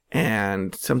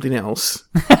 And something else.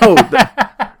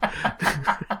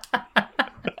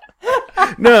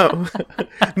 No,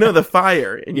 the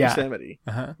fire in Yosemite.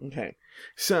 Uh-huh. Okay.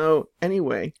 So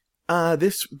anyway,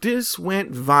 this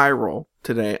went viral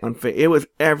today it was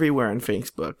everywhere on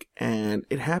Facebook, and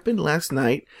it happened last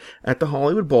night at the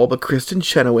Hollywood Bowl. But Kristen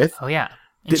Chenoweth. Oh yeah,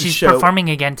 and she's performing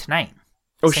again tonight.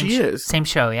 Oh, she is. Same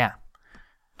show, yeah.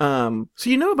 So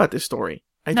you know about this story?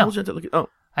 I told you to look at. Oh.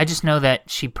 I just know that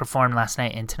she performed last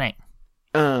night and tonight.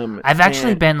 I've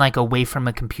actually been like away from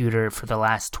a computer for the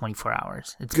last 24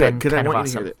 hours. It's good, been kind of awesome.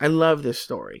 To hear this. I love this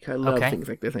story. I love things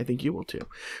like this. I think you will too.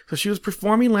 So she was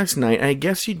performing last night, and I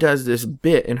guess she does this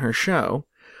bit in her show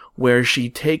where she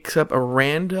takes up a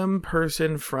random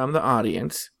person from the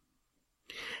audience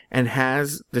and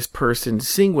has this person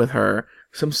sing with her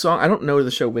some song. I don't know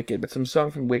the show Wicked, but some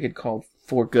song from Wicked called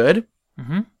For Good.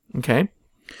 Mm-hmm. Okay.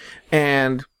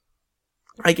 And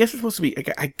I guess it's supposed to be.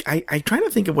 I try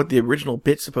to think of what the original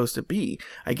bit's supposed to be.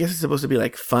 I guess it's supposed to be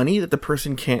like funny that the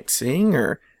person can't sing,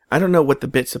 or I don't know what the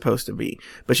bit's supposed to be.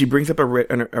 But she brings up a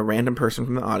random person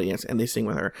from the audience, and they sing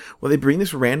with her. Well, they bring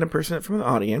this random person up from the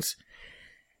audience,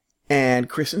 and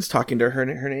Kristen's talking to her.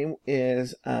 Her name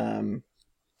is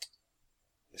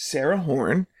Sarah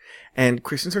Horn, and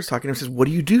Kristen starts talking to her and says, "What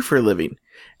do you do for a living?"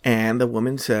 And the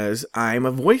woman says, "I'm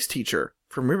a voice teacher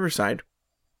from Riverside."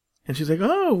 And she's like,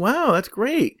 "Oh, wow, that's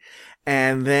great."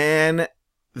 And then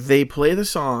they play the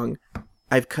song.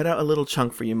 I've cut out a little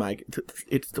chunk for you, Mike.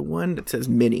 It's the one that says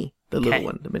Minnie, the little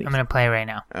one. The Minnie. I'm going to play it right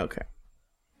now. Okay.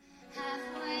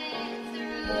 Halfway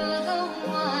through the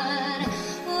one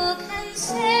who can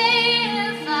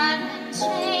say if I've been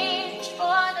changed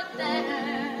for the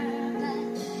better,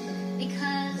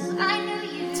 because I knew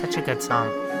you. Such a good song.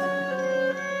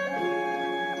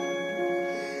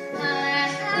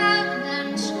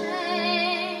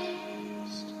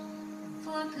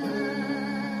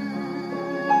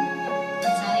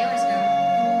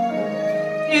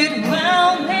 It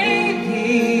well may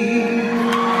be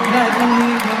that we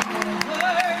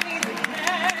will never meet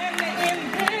again in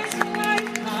this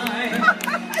lifetime.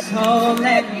 So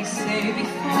let me say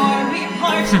before we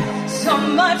part, so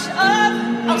much of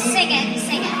Oh, sing it.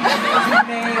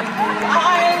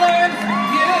 I learned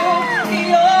from you,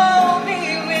 you'll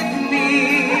be with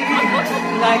me,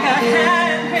 like a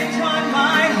handprint on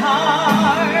my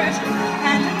heart.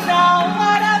 And now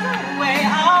whatever way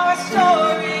our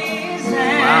stories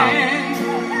end,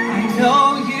 I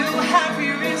know you have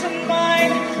rewritten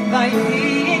mine by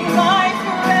being my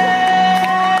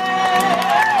friend.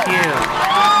 Cute.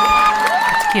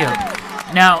 It's cute.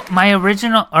 Now, my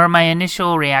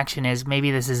initial reaction is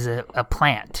maybe this is a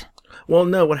plant. Well,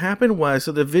 no, what happened was,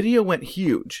 so the video went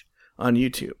huge on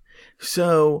YouTube.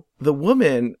 So the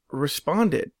woman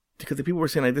responded because the people were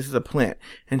saying like, this is a plant.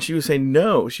 And she was saying,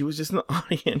 no, she was just in the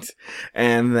audience.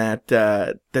 And that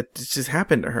just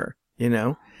happened to her, you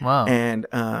know? Wow. And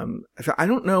so I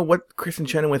don't know what Kristen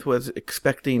Chenoweth was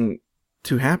expecting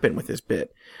to happen with this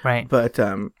bit. Right. But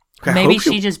maybe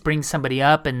she just brings somebody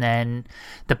up and then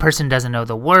the person doesn't know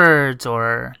the words,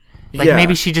 or Like Yeah.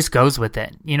 maybe she just goes with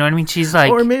it. You know what I mean? She's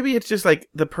like, or maybe it's just like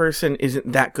the person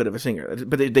isn't that good of a singer,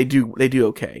 but they do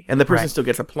okay, and the person Right. still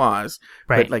gets applause.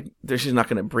 Right. But like, they're just not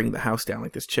going to bring the house down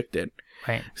like this chick did.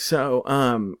 right. So,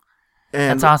 and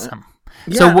That's awesome.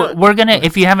 yeah, So no- we're gonna,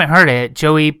 if you haven't heard it,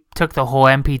 Joey took the whole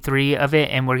MP3 of it,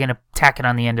 and we're gonna tack it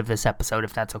on the end of this episode,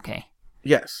 if that's okay.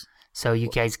 yes. So you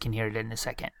guys can hear it in a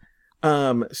second.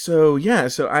 So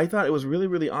I thought it was really,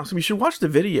 really awesome. You should watch the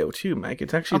video too, Mike.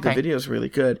 It's actually, the Okay. video is really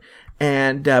good.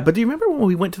 And, but do you remember when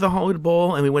we went to the Hollywood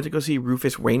Bowl and we went to go see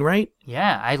Rufus Wainwright?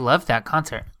 Yeah, I love that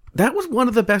concert. That was one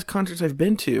of the best concerts I've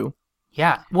been to.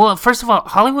 Yeah. Well, first of all,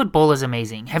 Hollywood Bowl is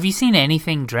amazing. Have you seen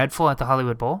anything dreadful at the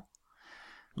Hollywood Bowl?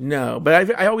 No,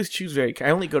 but I always choose I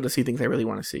only go to see things I really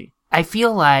want to see. I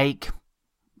feel like,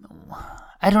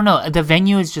 I don't know, the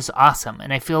venue is just awesome,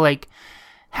 and I feel like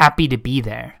happy to be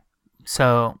there.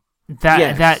 So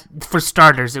Yes. that for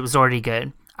starters, it was already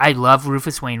good. I love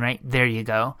Rufus Wainwright. There you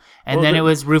go. And Well, then the- it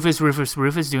was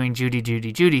Rufus doing Judy,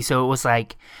 Judy, Judy. So it was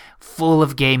like full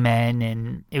of gay men,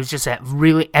 and it was just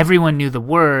everyone knew the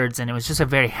words, and it was just a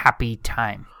very happy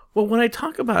time. Well, when I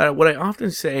talk about it, what I often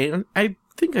say, and I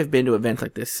think I've been to events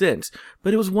like this since,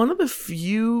 but it was one of the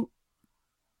few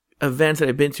events that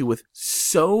I've been to with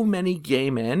so many gay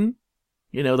men.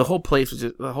 You know, the whole place was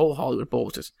the whole Hollywood Bowl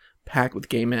was just packed with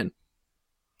gay men.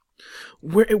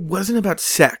 Where it wasn't about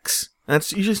sex.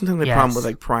 That's usually sometimes the problem Yes. with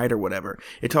like Pride or whatever.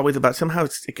 It's always about somehow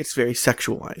it gets very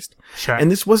sexualized. Sure.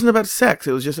 And this wasn't about sex.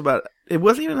 It was just about, it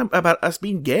wasn't even about us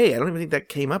being gay. I don't even think that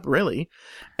came up really.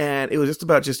 And it was just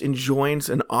about just enjoying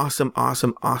an awesome,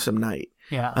 awesome, awesome night.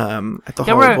 yeah. At the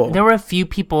Hollywood Bowl. There were a few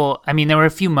people. I mean, there were a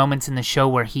few moments in the show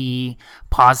where he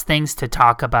paused things to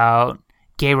talk about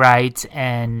gay rights,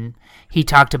 and he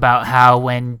talked about how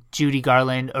when Judy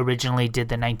Garland originally did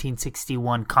the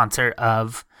 1961 concert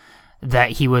of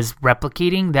that he was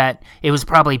replicating, that it was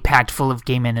probably packed full of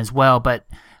gay men as well, but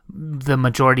the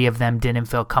majority of them didn't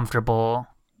feel comfortable,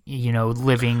 you know,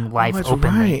 living life that's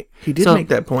openly. right. He did So make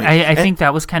that point. I And- think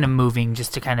that was kind of moving,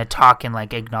 just to kind of talk and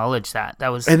like acknowledge that. That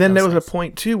was. And then there was nice. a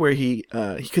point too where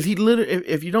because he literally,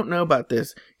 if you don't know about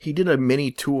this, he did a mini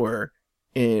tour.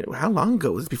 How long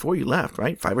ago was this? Before you left,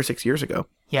 right? 5 or 6 years ago.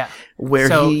 Yeah. Where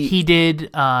so he he did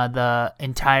the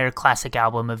entire classic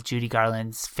album of Judy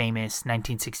Garland's famous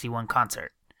 1961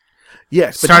 concert.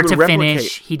 yes, but Start he to would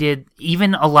finish, he did,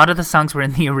 even a lot of the songs were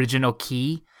in the original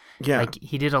key. Yeah, Like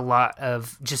he did a lot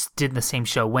of, just did the same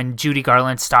show. When Judy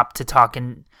Garland stopped to talk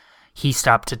and he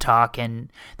stopped to talk,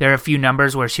 and there are a few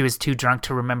numbers where she was too drunk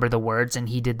to remember the words, and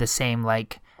he did the same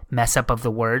like mess up of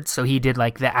the words. So he did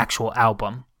like the actual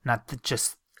album, not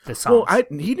just the songs. well,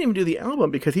 he didn't even do the album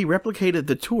because he replicated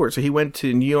the tour. So he went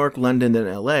to New York, London, then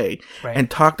L.A. Right. and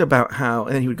talked about how,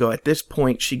 and then he would go, at this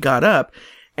point, she got up,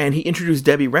 and he introduced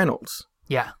Debbie Reynolds.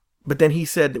 Yeah. But then he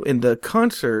said in the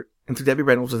concert, and so Debbie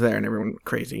Reynolds was there, and everyone went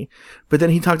crazy. But then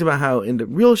he talked about how in the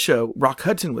real show, Rock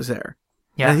Hudson was there.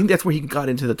 Yeah. And I think that's where he got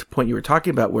into the point you were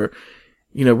talking about, where,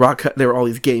 you know, there were all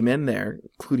these gay men there,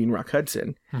 including Rock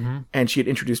Hudson, Mm-hmm. and she had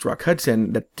introduced Rock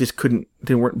Hudson that just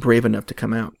they weren't brave enough to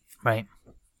come out. Right.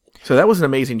 So that was an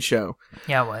amazing show,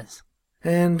 Yeah, it was.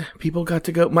 and people got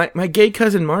to go. My gay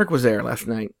cousin Mark was there last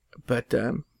night, but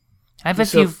I have a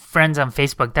So- few friends on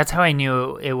Facebook. That's how I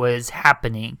knew it was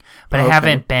happening. But Okay.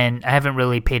 I haven't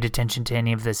really paid attention to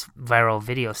any of this viral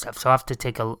video stuff. So I'll have to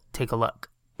take a look.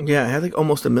 yeah, it had like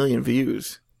almost 1 million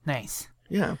views. Nice.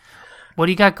 Yeah. What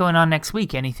do you got going on next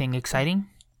week? Anything exciting?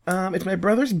 It's my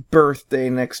brother's birthday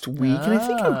next week, and I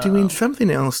think I'm doing something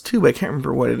else too, but I can't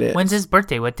remember what it is. When's his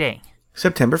birthday? What day?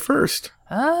 September 1st.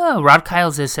 Oh, Rod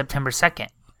Kyle's is September 2nd.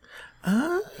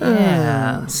 Ah.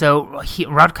 Yeah. So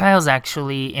Rod Kyle's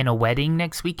actually in a wedding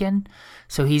next weekend.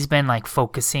 So he's been like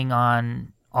focusing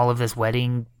on all of this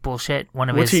wedding bullshit.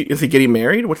 Is he getting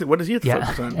married? What does he have to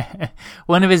focus on?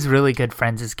 One of his really good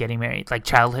friends is getting married, like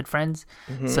childhood friends.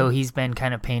 Mm-hmm. So he's been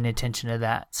kind of paying attention to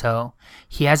that. So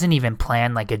he hasn't even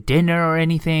planned like a dinner or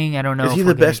anything. I don't know. Is if he we're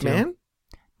the gonna best do- man?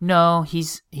 No,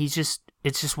 it's just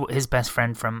his best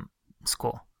friend from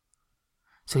school.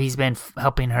 So he's been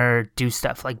helping her do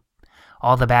stuff like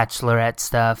all the bachelorette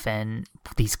stuff and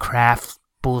these craft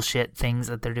bullshit things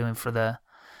that they're doing for the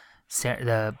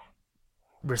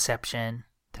reception,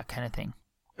 that kind of thing.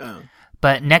 Oh.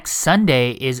 But next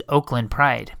Sunday is Oakland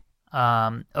Pride.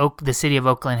 The city of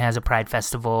Oakland has a Pride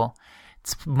festival.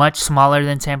 It's much smaller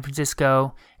than San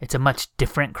Francisco. It's a much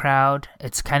different crowd.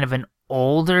 It's kind of an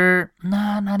older,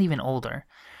 not even older.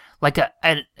 Like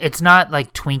it's not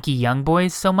like Twinkie young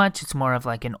boys so much. It's more of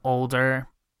like an older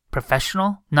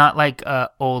professional, not like a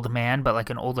old man, but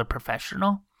like an older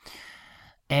professional.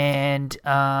 And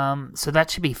so that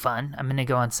should be fun. I'm gonna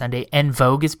go on Sunday. En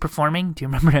Vogue is performing. Do you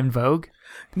remember En Vogue?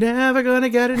 Never gonna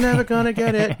get it, never gonna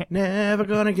get it, never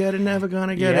gonna get it, never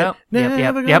gonna get Yep, it, yep, never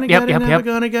yep, gonna yep, get it, yep, never yep.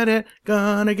 gonna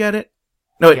get it.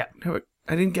 No, wait, Yep. no,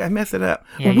 I didn't get. I messed it up.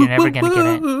 Yeah, you're never gonna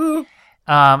get it.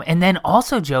 And then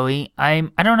also, Joey, I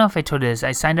don't know if I told you this.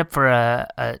 I signed up for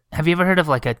a have you ever heard of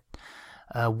like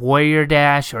a Warrior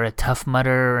Dash or a Tough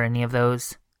Mudder or any of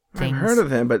those things? I've heard of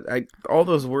them, but all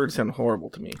those words sound horrible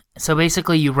to me. So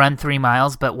basically, you run 3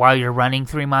 miles, but while you're running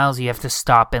 3 miles, you have to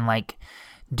stop and like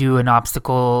do an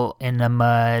obstacle in the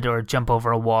mud or jump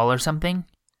over a wall or something.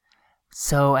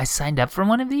 So I signed up for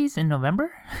one of these in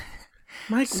November.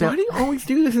 Mike, why do you always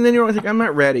do this? And then you're always like, I'm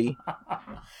not ready.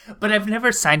 But I've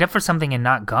never signed up for something and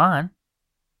not gone.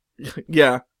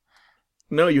 Yeah.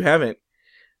 No, you haven't.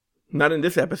 Not in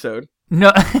this episode.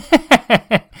 No.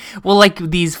 Well, like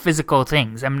these physical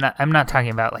things. I'm not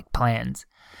talking about like plans.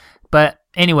 But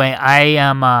anyway, I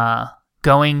am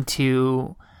going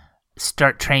to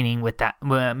start training with that.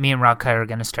 Me and Rockeye are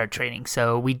going to start training.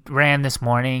 So we ran this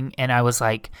morning and I was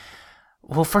like,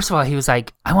 well, first of all, he was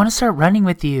like, I want to start running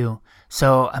with you.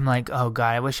 So I'm like, oh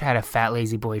God, I wish I had a fat,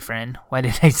 lazy boyfriend. Why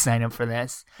did I sign up for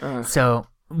this? So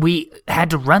we had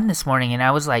to run this morning and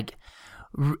I was like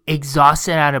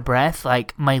exhausted, out of breath.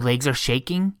 Like my legs are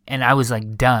shaking and I was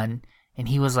like done. And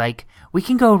he was like, we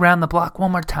can go around the block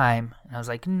one more time. And I was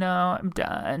like, no, I'm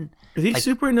done. Is he like,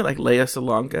 super into like Leia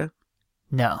Salonga?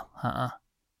 No.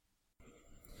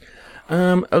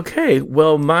 Okay.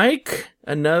 Well, Mike,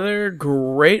 another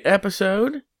great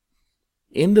episode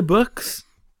in the books.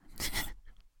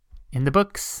 In the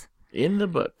books. In the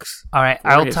books. All right.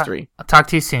 Or I'll history. talk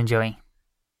to you soon, Joey.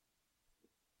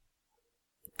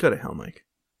 Go to hell, Mike.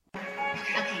 Okay,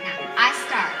 now I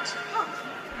start.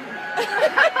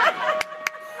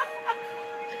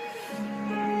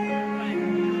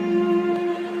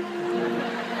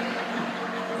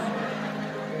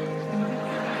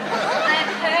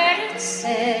 I've heard it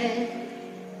said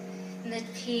that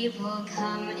people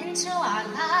come into our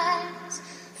lives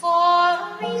for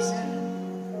a reason,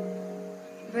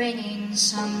 bringing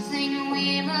something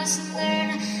we must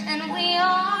learn, and we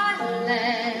are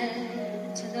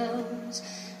led to those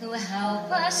who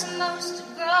help us most to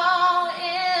grow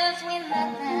if we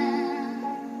let them,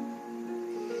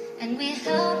 and we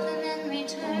help them in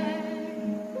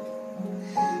return.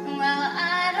 Well,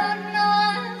 I don't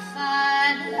know if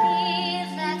I believe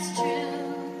that's true,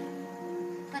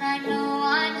 but I know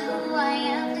I'm who I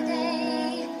am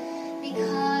today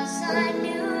because I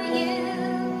knew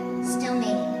you, still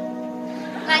me,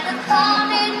 like a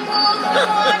common cool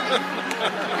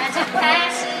as it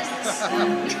passes the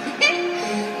sun,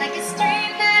 like a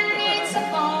stream that meets a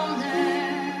boulder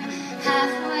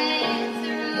halfway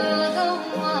through the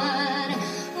wood.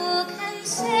 Who can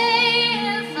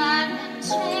say if I've been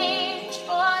changed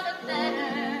for the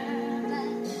better?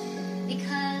 But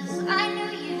because I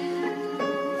knew you,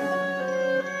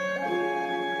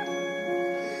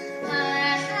 I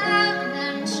have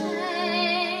been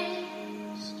changed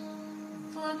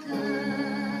for good.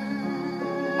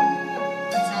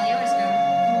 It's all yours, girl.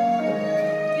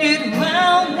 It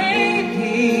well may be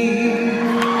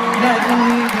that we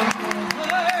will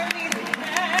never meet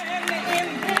again in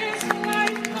this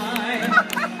lifetime.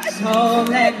 So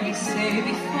let me say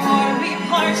before we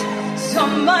part, so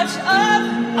much of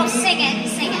Oh, sing it,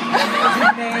 sing it.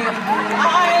 today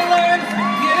I learned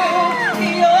from you.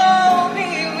 You'll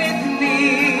be with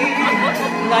me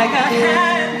like a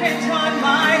handprint on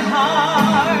my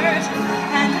heart.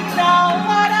 And now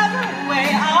whatever way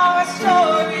our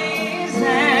stories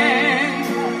end,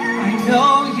 I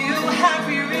know you have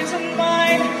rewritten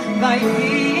mine by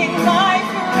being my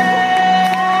friend.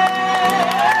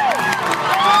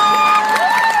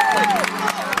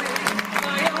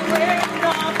 I am wearing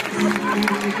off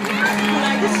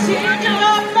like the shield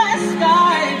of the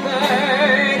sky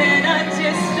bird in a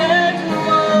distant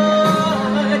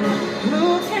wood. Who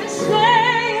can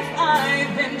say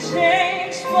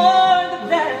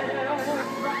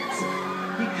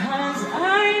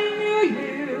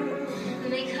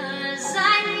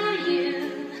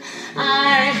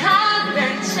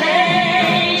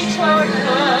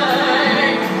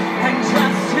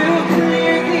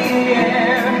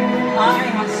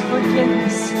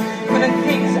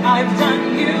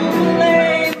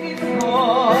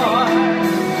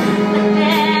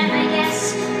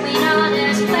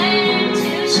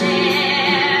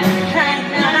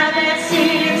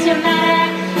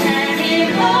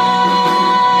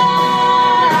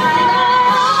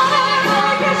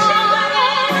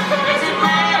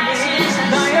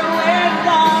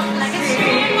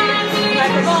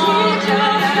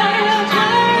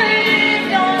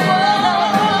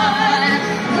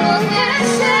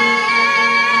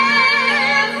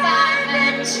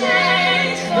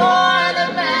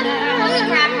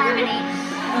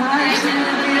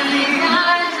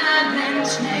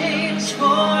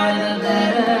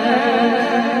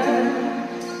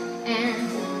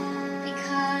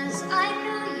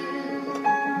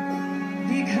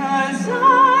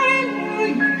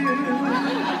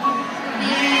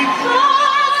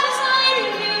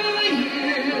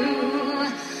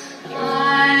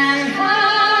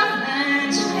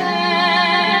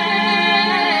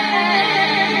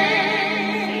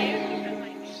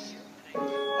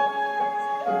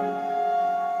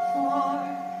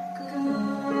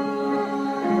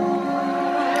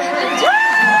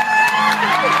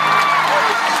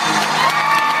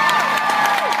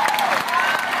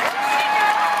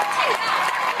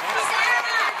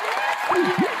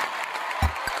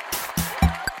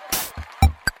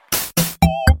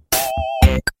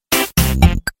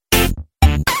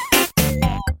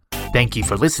Thank you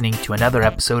for listening to another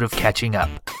episode of Catching Up.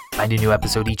 Find a new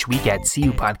episode each week at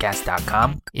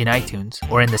cupodcast.com, in iTunes,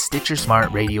 or in the Stitcher Smart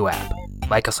Radio app.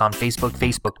 Like us on Facebook,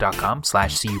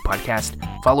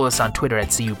 facebook.com/cupodcast. Follow us on Twitter at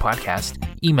cupodcast.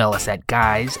 Email us at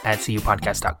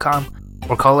guys@cupodcast.com,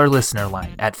 or call our listener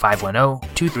line at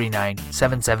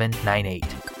 510-239-7798.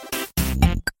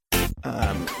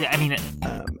 Yeah, I mean,